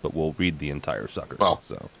 books, but we'll read the entire sucker. Well,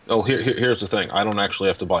 here's the thing. I don't actually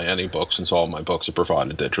have to buy any books, since all my books are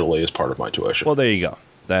provided digitally as part of my tuition. Well, there you go.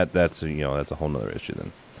 That's a whole nother issue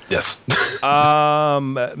then. Yes.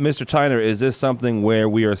 Mr. Tyner, is this something where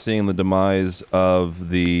we are seeing the demise of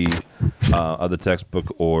the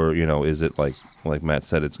textbook, or is it like Matt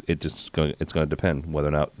said, it's going to depend whether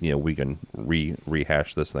or not we can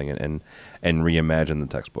rehash this thing and reimagine the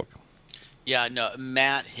textbook. Yeah, no,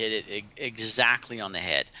 Matt hit it exactly on the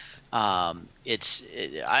head. I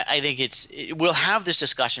think we'll have this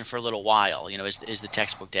discussion for a little while. Is the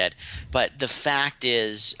textbook dead? But the fact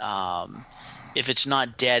is, if it's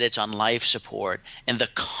not dead, it's on life support, and the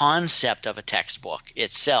concept of a textbook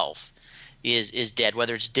itself is dead,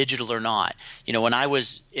 whether it's digital or not. When I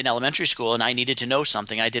was in elementary school and I needed to know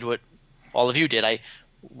something, I did what all of you did.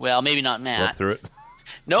 Maybe not Matt. Slept through it.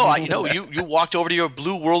 No, you walked over to your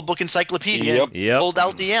Blue World Book Encyclopedia, Yep. pulled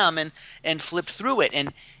out the M and flipped through it,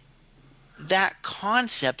 and that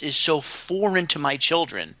concept is so foreign to my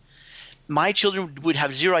children. My children would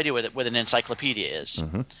have zero idea what an encyclopedia is,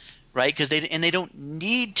 mm-hmm. right? Because they don't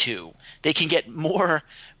need to. They can get more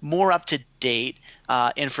up to date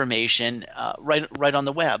information right on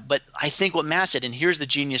the web. But I think what Matt said, and here's the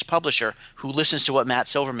genius publisher who listens to what Matt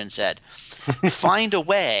Silverman said: find a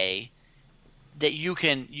way that you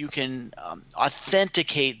can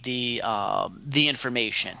authenticate the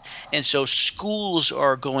information. And so schools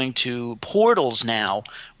are going to portals now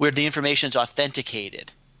where the information is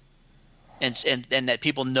authenticated, and that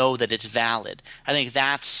people know that it's valid. I think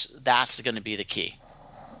that's going to be the key.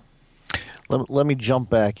 Let me jump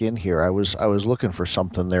back in here. I was looking for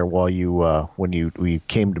something there while when we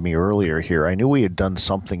came to me earlier here. I knew we had done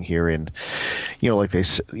something here in, like they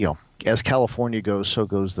as California goes, so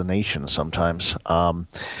goes the nation sometimes.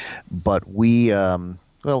 But we, can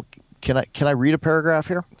I read a paragraph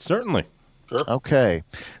here? Certainly. Sure. Okay.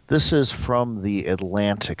 This is from The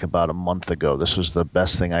Atlantic about a month ago. This was the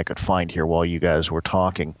best thing I could find here while you guys were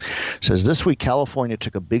talking. It says, this week, California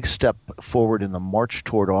took a big step forward in the march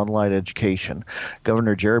toward online education.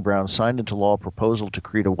 Governor Jerry Brown signed into law a proposal to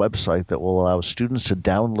create a website that will allow students to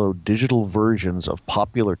download digital versions of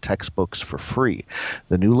popular textbooks for free.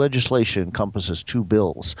 The new legislation encompasses 2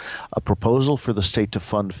 bills: a proposal for the state to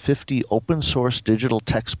fund 50 open-source digital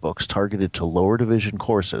textbooks targeted to lower division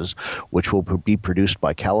courses, which will be produced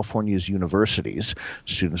by California's universities.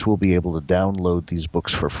 Students will be able to download these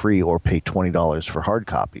books for free or pay $20 for hard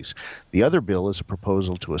copies. The other bill is a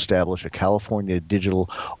proposal to establish a California digital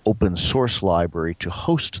open source library to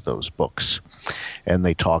host those books. And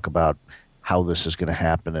they talk about how this is going to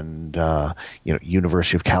happen, and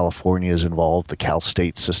University of California is involved, the Cal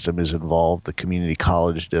State system is involved, the community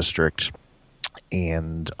college district,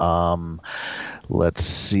 and let's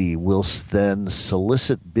see, we'll then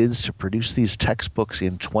solicit bids to produce these textbooks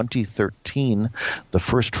in 2013. The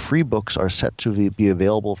first free books are set to be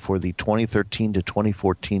available for the 2013 to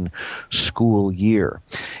 2014 school year.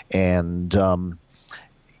 And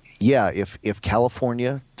if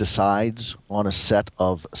California decides on a set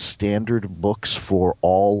of standard books for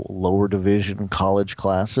all lower division college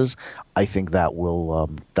classes, I think that will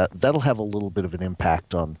that'll have a little bit of an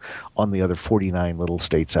impact on the other 49 little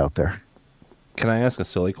states out there. Can I ask a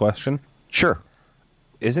silly question? Sure.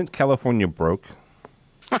 Isn't California broke?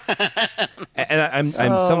 And I'm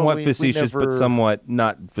somewhat facetious, but somewhat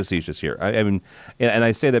not facetious here. I mean, and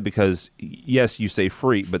I say that because, yes, you say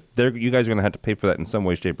free, but you guys are going to have to pay for that in some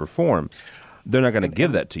way, shape, or form. They're not going to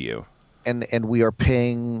give that to you. And we are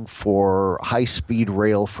paying for high-speed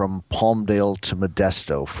rail from Palmdale to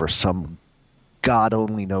Modesto for some God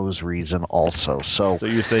only knows reason also. So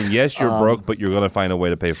you're saying, yes, you're broke, but you're going to find a way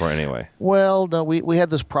to pay for it anyway. Well, no, we had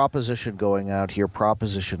this proposition going out here,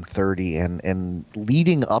 Proposition 30, and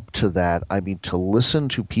leading up to that, I mean, to listen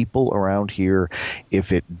to people around here,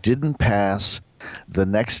 if it didn't pass, the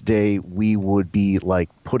next day we would be like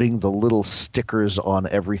putting the little stickers on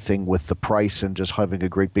everything with the price and just having a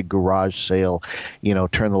great big garage sale,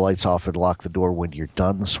 turn the lights off and lock the door when you're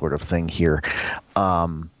done sort of thing here,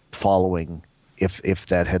 following if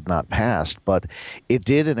that had not passed. But it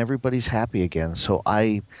did, and everybody's happy again. So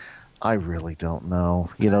I really don't know.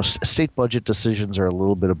 State budget decisions are a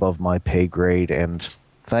little bit above my pay grade, and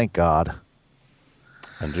thank God.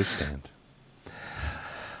 Understand.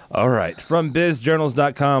 All right, from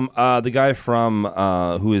bizjournals.com, the guy from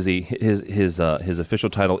who is his official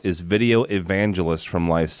title is Video Evangelist from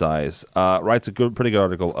Life Size, writes a pretty good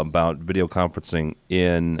article about video conferencing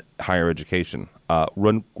in higher education.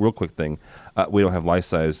 Real quick thing, we don't have Life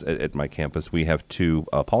Size at my campus. We have 2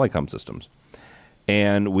 Polycom systems,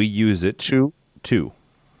 and we use it. Two.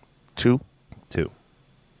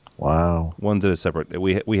 Wow. One's at a separate.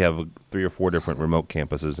 We have 3 or 4 different remote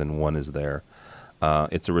campuses, and one is there.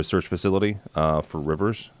 It's a research facility for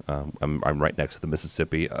rivers. I'm right next to the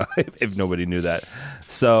Mississippi, if nobody knew that.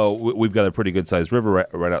 So we've got a pretty good-sized river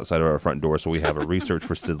right outside of our front door, so we have a research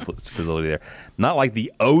facility there. Not like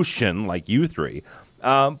the ocean, like you 3,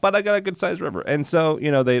 but I got a good-sized river. And so,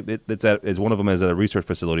 it's one of them is at a research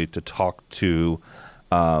facility to talk to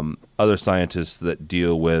other scientists that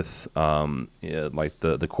deal with like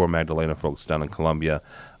the Core Magdalena folks down in Colombia,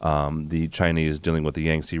 the Chinese dealing with the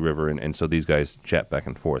Yangtze River, and so these guys chat back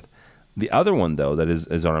and forth. The other one, though, that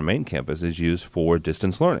is on our main campus is used for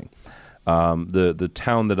distance learning. The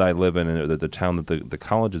town that I live in, and the town that the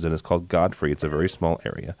college is in, is called Godfrey. It's a very small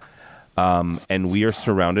area, and we are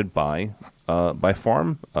surrounded by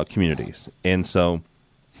farm communities, and so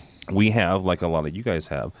we have, like a lot of you guys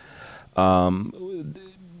have,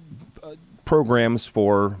 programs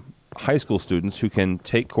for high school students who can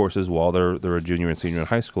take courses while they're a junior and senior in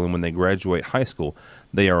high school, and when they graduate high school,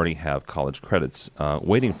 they already have college credits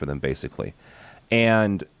waiting for them, basically.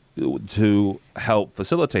 And to help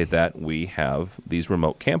facilitate that, we have these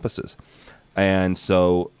remote campuses. And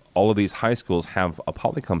so all of these high schools have a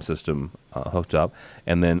Polycom system hooked up,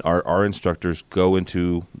 and then our instructors go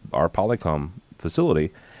into our Polycom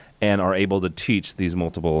facility and are able to teach these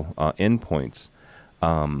multiple endpoints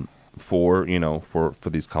for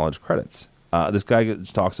these college credits. This guy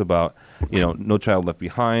talks about, No Child Left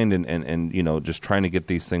Behind and just trying to get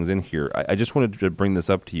these things in here. I just wanted to bring this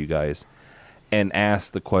up to you guys and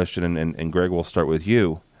ask the question, and Greg, we'll start with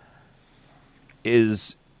you.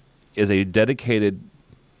 Is a dedicated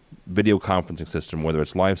video conferencing system, whether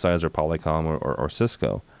it's LiveSize or Polycom or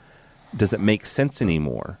Cisco, does it make sense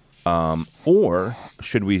anymore? Or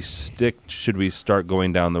should we start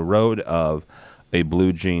going down the road of a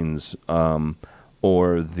Blue Jeans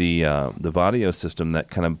or the Vadio system that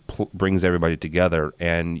kind of brings everybody together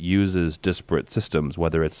and uses disparate systems,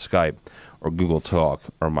 whether it's Skype or Google Talk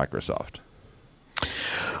or Microsoft?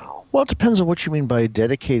 Well, it depends on what you mean by a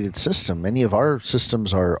dedicated system. Many of our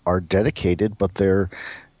systems are dedicated, but they're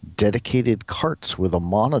dedicated carts with a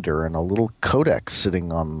monitor and a little codec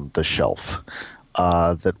sitting on the shelf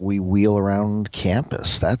that we wheel around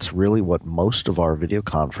campus. That's really what most of our video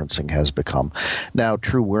conferencing has become. Now,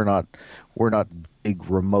 true, we're not big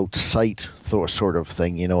remote site sort of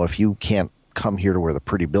thing. If you can't come here to where the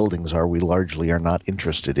pretty buildings are, we largely are not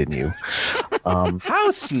interested in you.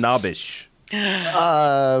 How snobbish.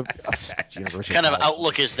 What kind of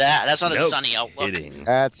outlook is that? That's not a sunny outlook. Kidding.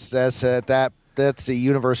 That's the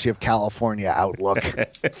University of California outlook.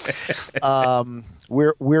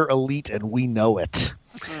 We're elite and we know it.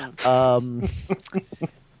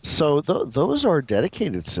 So those are a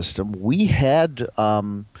dedicated system. We had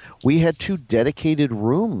 2 dedicated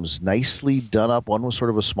rooms, nicely done up. One was sort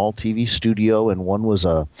of a small TV studio, and one was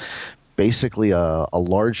basically a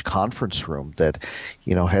large conference room that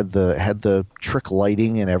had the trick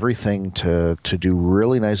lighting and everything to do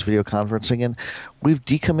really nice video conferencing. And we've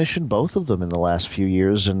decommissioned both of them in the last few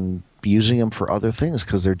years and using them for other things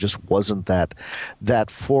because there just wasn't that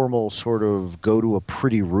formal sort of go to a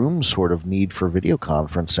pretty room sort of need for video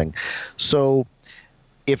conferencing. So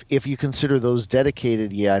if you consider those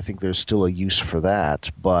dedicated, I think there's still a use for that,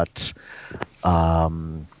 but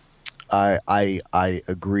I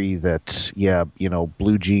agree that,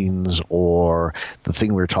 Blue Jeans or the thing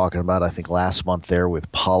we were talking about, I think last month there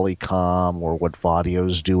with Polycom or what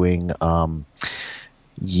Vadio's doing,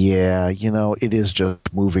 it is just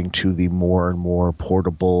moving to the more and more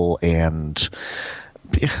portable and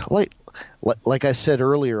like I said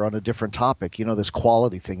earlier on a different topic, this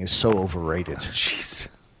quality thing is so overrated. Jeez.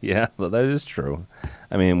 Yeah, that is true.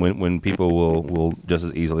 I mean, when people will just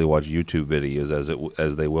as easily watch YouTube videos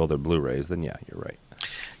as they will their Blu-rays, then yeah, you're right.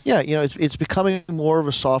 Yeah, it's becoming more of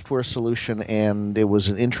a software solution, and it was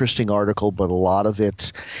an interesting article, but a lot of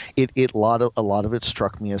it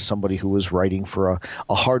struck me as somebody who was writing for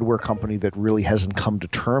a hardware company that really hasn't come to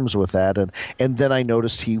terms with that, and then I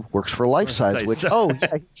noticed he works for LifeSize, which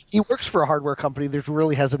he works for a hardware company that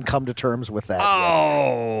really hasn't come to terms with that.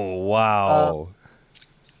 Oh, yet. Wow.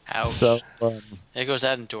 Ouch. So there goes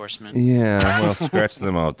that endorsement. Yeah, well, scratch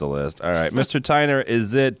them off the list. All right, Mr. Tyner,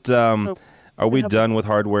 is it? Are we done with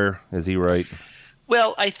hardware? Is he right?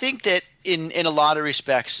 Well, I think that in a lot of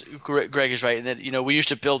respects, Greg is right in that, you know, we used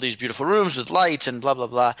to build these beautiful rooms with lights and blah blah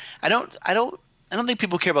blah. I don't think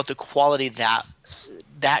people care about the quality, that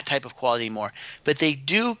type of quality anymore, but they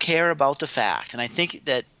do care about the fact, and I think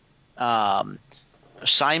that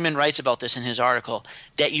Simon writes about this in his article,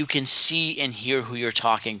 that you can see and hear who you're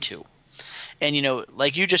talking to. And, you know,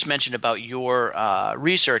 like you just mentioned about your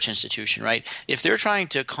research institution, right? If they're trying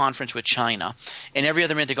to conference with China and every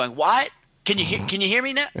other minute they're going, what? Can you hear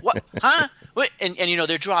me now? What? Huh? What? And you know,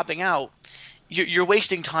 they're dropping out. You're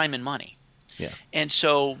wasting time and money. Yeah. And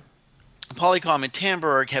so Polycom and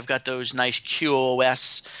Tamberg have got those nice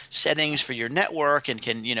QoS settings for your network and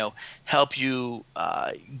can, you know, help you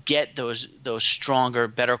get those stronger,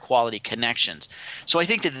 better quality connections. So I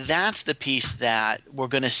think that that's the piece that we're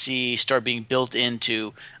going to see start being built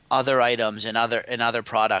into other items and other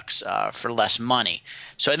products for less money.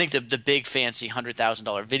 So I think the big fancy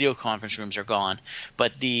 $100,000 video conference rooms are gone,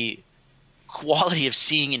 but the quality of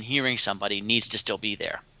seeing and hearing somebody needs to still be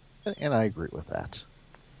there. And I agree with that.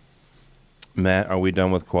 Matt, are we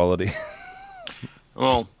done with quality?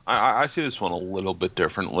 Well, I see this one a little bit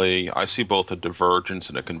differently. I see both a divergence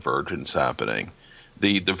and a convergence happening.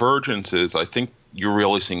 The divergence is, I think you're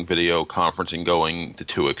really seeing video conferencing going to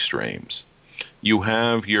two extremes. You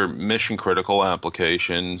have your mission-critical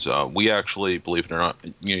applications. We actually, believe it or not,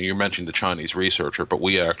 you mentioned the Chinese researcher, but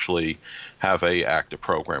we actually have a active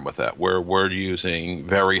program with that, where we're using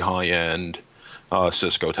very high-end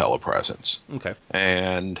Cisco telepresence. Okay.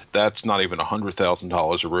 And that's not even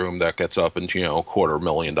 $100,000 a room. That gets up into, you know,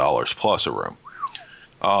 $250,000 plus a room.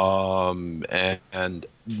 And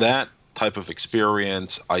that type of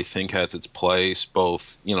experience, I think, has its place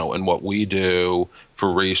both, you know, in what we do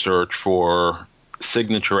for research for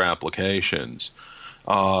signature applications.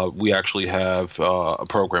 We actually have a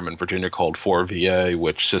program in Virginia called 4VA,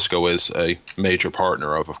 which Cisco is a major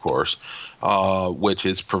partner of course, which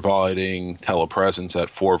is providing telepresence at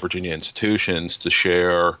 4 Virginia institutions to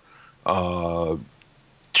share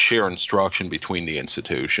instruction between the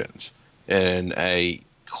institutions in a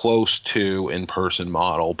close to in-person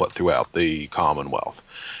model, but throughout the Commonwealth.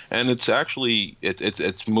 And it's actually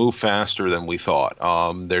it's moved faster than we thought.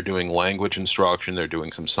 They're doing language instruction, they're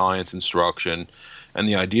doing some science instruction. And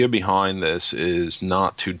the idea behind this is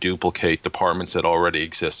not to duplicate departments that already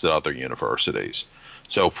exist at other universities.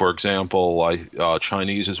 So, for example,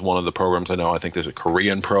 Chinese is one of the programs I know. I think there's a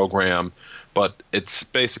Korean program, but it's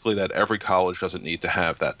basically that every college doesn't need to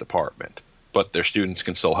have that department, but their students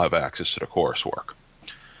can still have access to the coursework.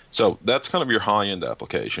 So that's kind of your high-end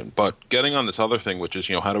application. But getting on this other thing, which is,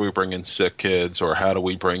 you know, how do we bring in sick kids, or how do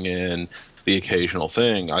we bring in the occasional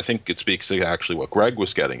thing? I think it speaks to actually what Greg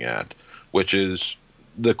was getting at, which is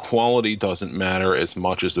the quality doesn't matter as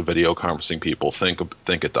much as the video conferencing people think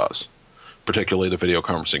it does, particularly the video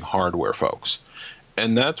conferencing hardware folks.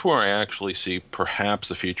 And that's where I actually see perhaps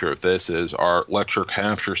the future of this is our lecture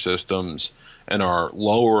capture systems and our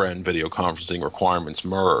lower-end video conferencing requirements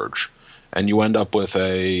merge. And you end up with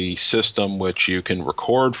a system which you can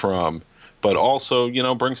record from, but also, you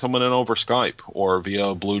know, bring someone in over Skype or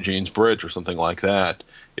via Blue Jeans Bridge or something like that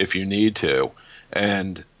if you need to.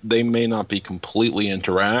 And they may not be completely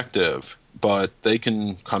interactive, but they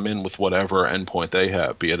can come in with whatever endpoint they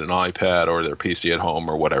have, be it an iPad or their PC at home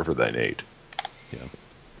or whatever they need. Yeah.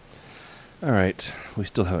 All right. We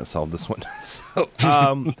still haven't solved this one. So,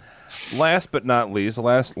 last but not least,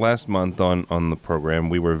 last month on the program,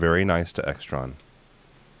 we were very nice to Extron.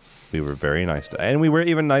 We were very nice to, and we were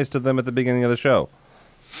even nice to them at the beginning of the show.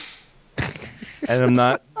 And I'm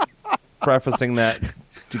not prefacing that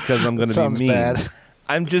because I'm going to be mean. Bad.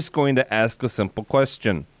 I'm just going to ask a simple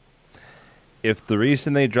question. If the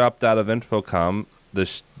reason they dropped out of Infocom,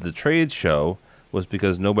 the trade show, was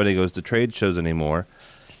because nobody goes to trade shows anymore,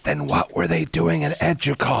 then what were they doing at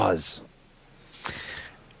Educause?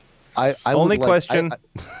 Only question.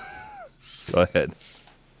 Go ahead.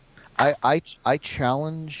 I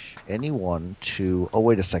challenge anyone to. Oh,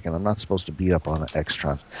 wait a second. I'm not supposed to beat up on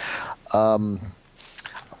Extron.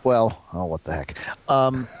 What the heck?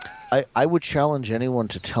 I would challenge anyone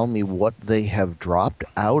to tell me what they have dropped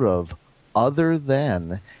out of other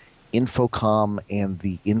than Infocom and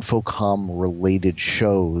the Infocom-related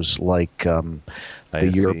shows like the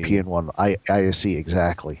ISE. European one. ISE,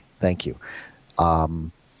 exactly. Thank you.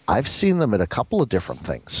 I've seen them at a couple of different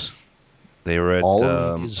things. They were at all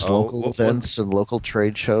of these local events and local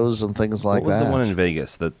trade shows and things like that. What was the one in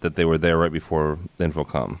Vegas that they were there right before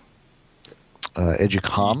Infocom?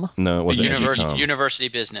 EduCom? No, it wasn't EduCom. University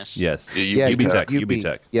Business. Yes. UBTech.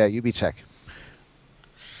 UBTech. Yeah, UBTech.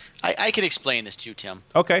 I can explain this to you, Tim.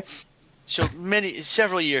 Okay. So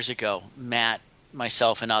several years ago, Matt,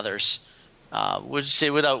 myself, and others We'll just say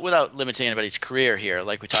without limiting anybody's career here,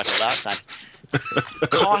 like we talked about last time,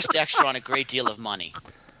 cost Extron a great deal of money.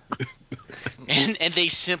 And they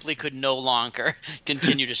simply could no longer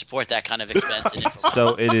continue to support that kind of expense.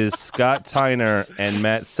 So it is Scott Tyner and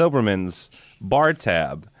Matt Silverman's bar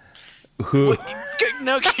tab. Who?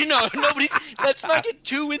 No, nobody. Let's not get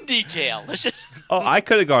too in detail. Let's just. Oh, I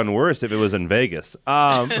could have gone worse if it was in Vegas.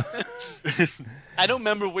 I don't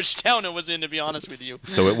remember which town it was in, to be honest with you.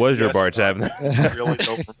 So it was your bar tab. I really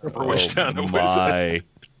don't remember which town it was in.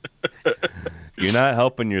 You're not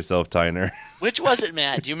helping yourself, Tyner. Which was it,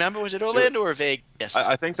 Matt? Do you remember? Was it Orlando or Vegas?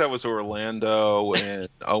 I think that was Orlando in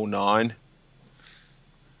 2009.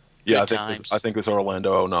 Yeah, I think it was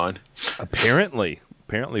Orlando 2009. Apparently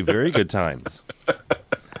very good times.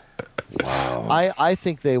 Wow. I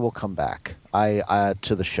think they will come back.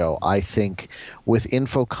 To the show. I think with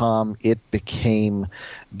Infocom, it became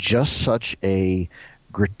just such a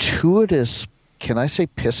gratuitous, can I say,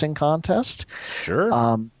 pissing contest?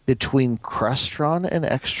 Sure. Between Crestron and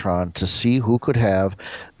Extron to see who could have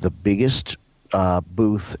the biggest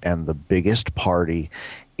booth and the biggest party.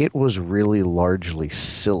 It was really largely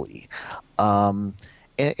silly. And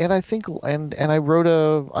I think, and I wrote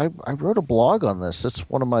a blog on this. It's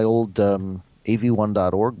one of my old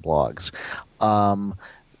av1.org blogs.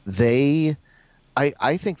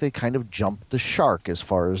 I think they kind of jumped the shark as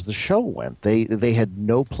far as the show went. They had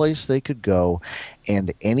no place they could go,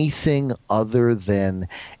 and anything other than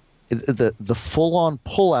the full-on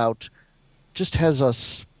pullout just has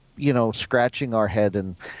us, scratching our head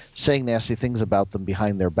and saying nasty things about them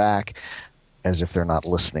behind their back, as if they're not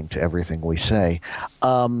listening to everything we say.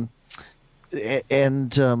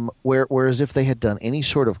 Whereas if they had done any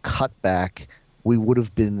sort of cutback, we would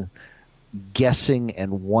have been guessing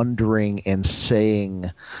and wondering and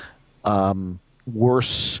saying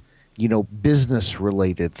worse,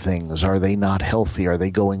 business-related things. Are they not healthy? Are they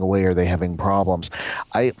going away? Are they having problems?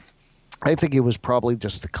 I think it was probably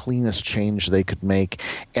just the cleanest change they could make,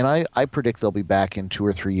 and I predict they'll be back in 2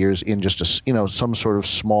 or 3 years in just some sort of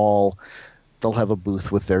small. They'll have a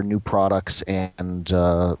booth with their new products and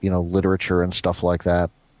literature and stuff like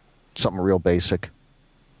that. Something real basic.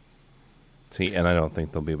 See, and I don't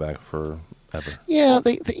think they'll be back forever. Yeah,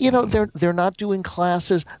 they're not doing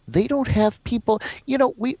classes. They don't have people.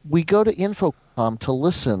 We go to Infocom to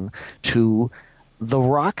listen to the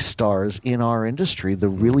rock stars in our industry, the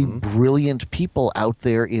really brilliant people out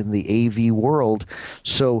there in the AV world.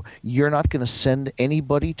 So you're not going to send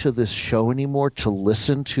anybody to this show anymore to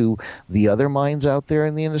listen to the other minds out there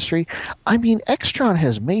in the industry. I mean, Extron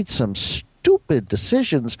has made some stupid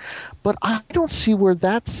decisions, but I don't see where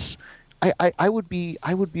that's. I would be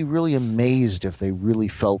really amazed if they really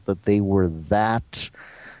felt that they were that.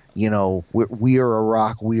 We are a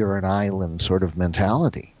rock, we are an island sort of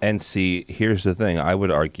mentality. And see, here's the thing I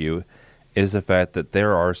would argue is the fact that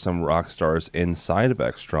there are some rock stars inside of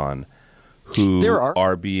Extron who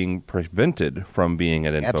are being prevented from being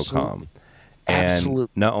at Infocom. And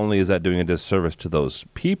not only is that doing a disservice to those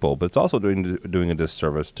people, but it's also doing a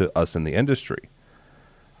disservice to us in the industry.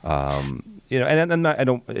 I'm not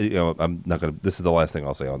going to. This is the last thing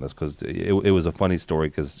I'll say on this because it was a funny story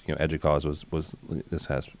because EDUCAUSE was this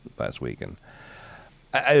last week, and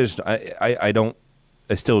I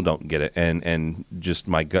still don't get it, and just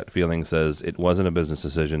my gut feeling says it wasn't a business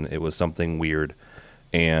decision. It was something weird,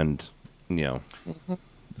 and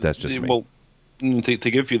that's just me. Well, to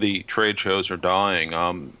give you the trade shows are dying.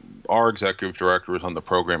 Our executive director was on the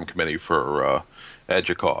program committee for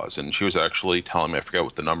EDUCAUSE, and she was actually telling me, I forget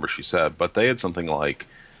what the number she said, but they had something like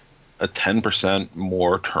a 10%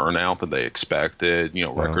 more turnout than they expected,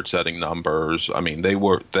 record-setting numbers. I mean, they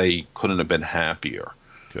couldn't have been happier.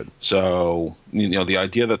 Good. So, the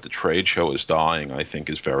idea that the trade show is dying, I think,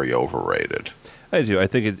 is very overrated. I do. I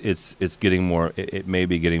think it's getting more. It may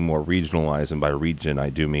be getting more regionalized, and by region,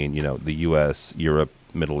 I do mean the U.S., Europe,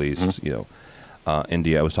 Middle East,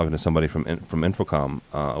 India. I was talking to somebody from Infocom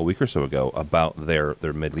a week or so ago about their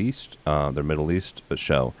Middle East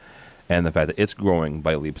show, and the fact that it's growing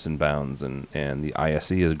by leaps and bounds, and the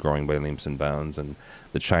ISE is growing by leaps and bounds, and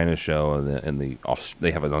the China show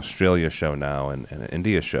they have an Australia show now and an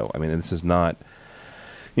India show. I mean, this is not,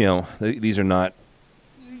 these are not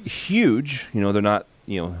huge. They're not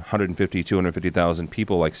 150, 250,000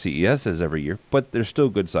 people like CES is every year, but they're still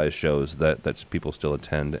good-sized shows that people still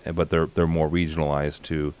attend, but they're more regionalized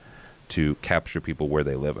to capture people where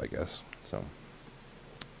they live, I guess. So,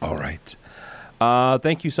 all right.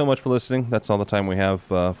 Thank you so much for listening. That's all the time we have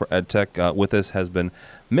for EdTech. With us has been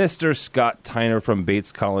Mr. Scott Tyner from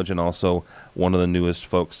Bates College and also one of the newest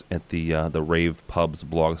folks at the Rave Pubs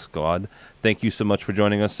blog squad. Thank you so much for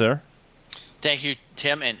joining us, sir. Thank you,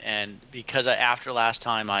 Tim. And because after last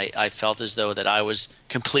time I felt as though that I was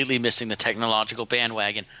completely missing the technological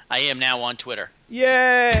bandwagon, I am now on Twitter.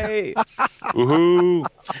 Yay! Woohoo!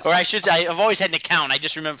 Or I should say, I've always had an account. I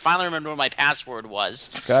just finally remembered what my password was.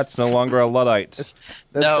 Scott's no longer a Luddite. That's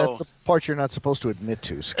No. the part you're not supposed to admit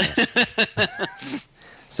to, Scott.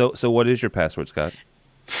 So what is your password, Scott?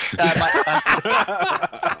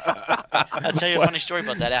 I'll tell you a funny story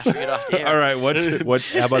about that after we get off the air. All right, what?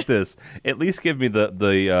 How about this? At least give me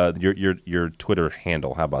your Twitter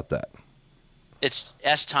handle. How about that? It's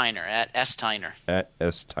S Tyner at S Tyner. At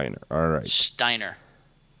S Tyner. All right. Steiner.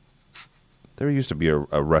 There used to be a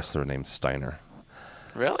wrestler named Steiner.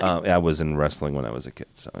 Really? I was in wrestling when I was a kid,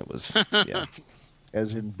 so it was yeah.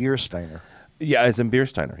 As in Beer Steiner. Yeah, as in Beer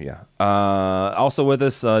Steiner. Yeah. Also with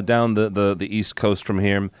us down the East Coast from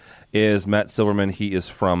here is Matt Silverman. He is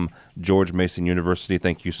from George Mason University.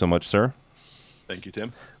 Thank you so much, sir. Thank you,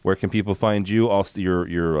 Tim. Where can people find you? Also,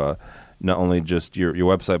 your not only just your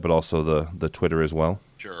website, but also the Twitter as well.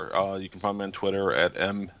 Sure. You can find me on Twitter at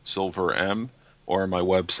msilverm, or my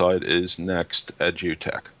website is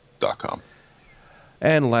nextedutech.com.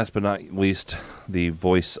 And last but not least, the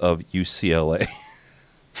voice of UCLA.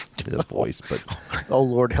 The voice, but oh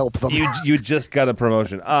Lord, help them! You just got a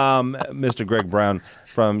promotion, Mr. Greg Brown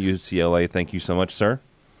from UCLA. Thank you so much, sir.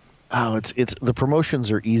 Oh, it's the promotions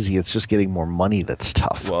are easy. It's just getting more money that's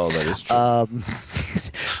tough. Well, that is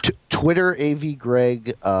true. Twitter, AV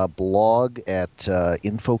Greg, blog at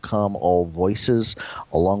Infocom All Voices,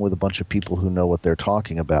 along with a bunch of people who know what they're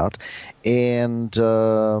talking about, and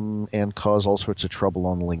cause all sorts of trouble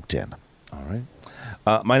on LinkedIn. All right.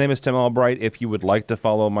 My name is Tim Albright. If you would like to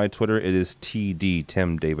follow my Twitter, it is TD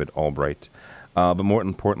Tim David Albright. But more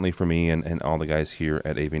importantly for me and all the guys here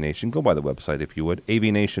at AV Nation, go by the website if you would,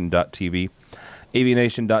 avnation.tv.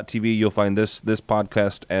 avnation.tv, you'll find this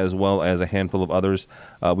podcast as well as a handful of others.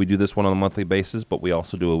 We do this one on a monthly basis, but we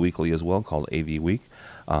also do a weekly as well called AV Week,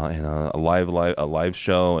 and a live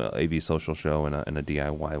show, an AV social show, and a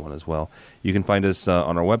DIY one as well. You can find us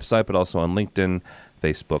on our website, but also on LinkedIn,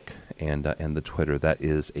 Facebook, and the Twitter. That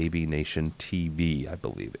is AV Nation TV, I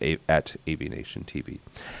believe, at AV Nation TV.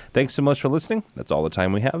 Thanks so much for listening. That's all the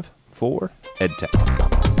time we have for EDtech.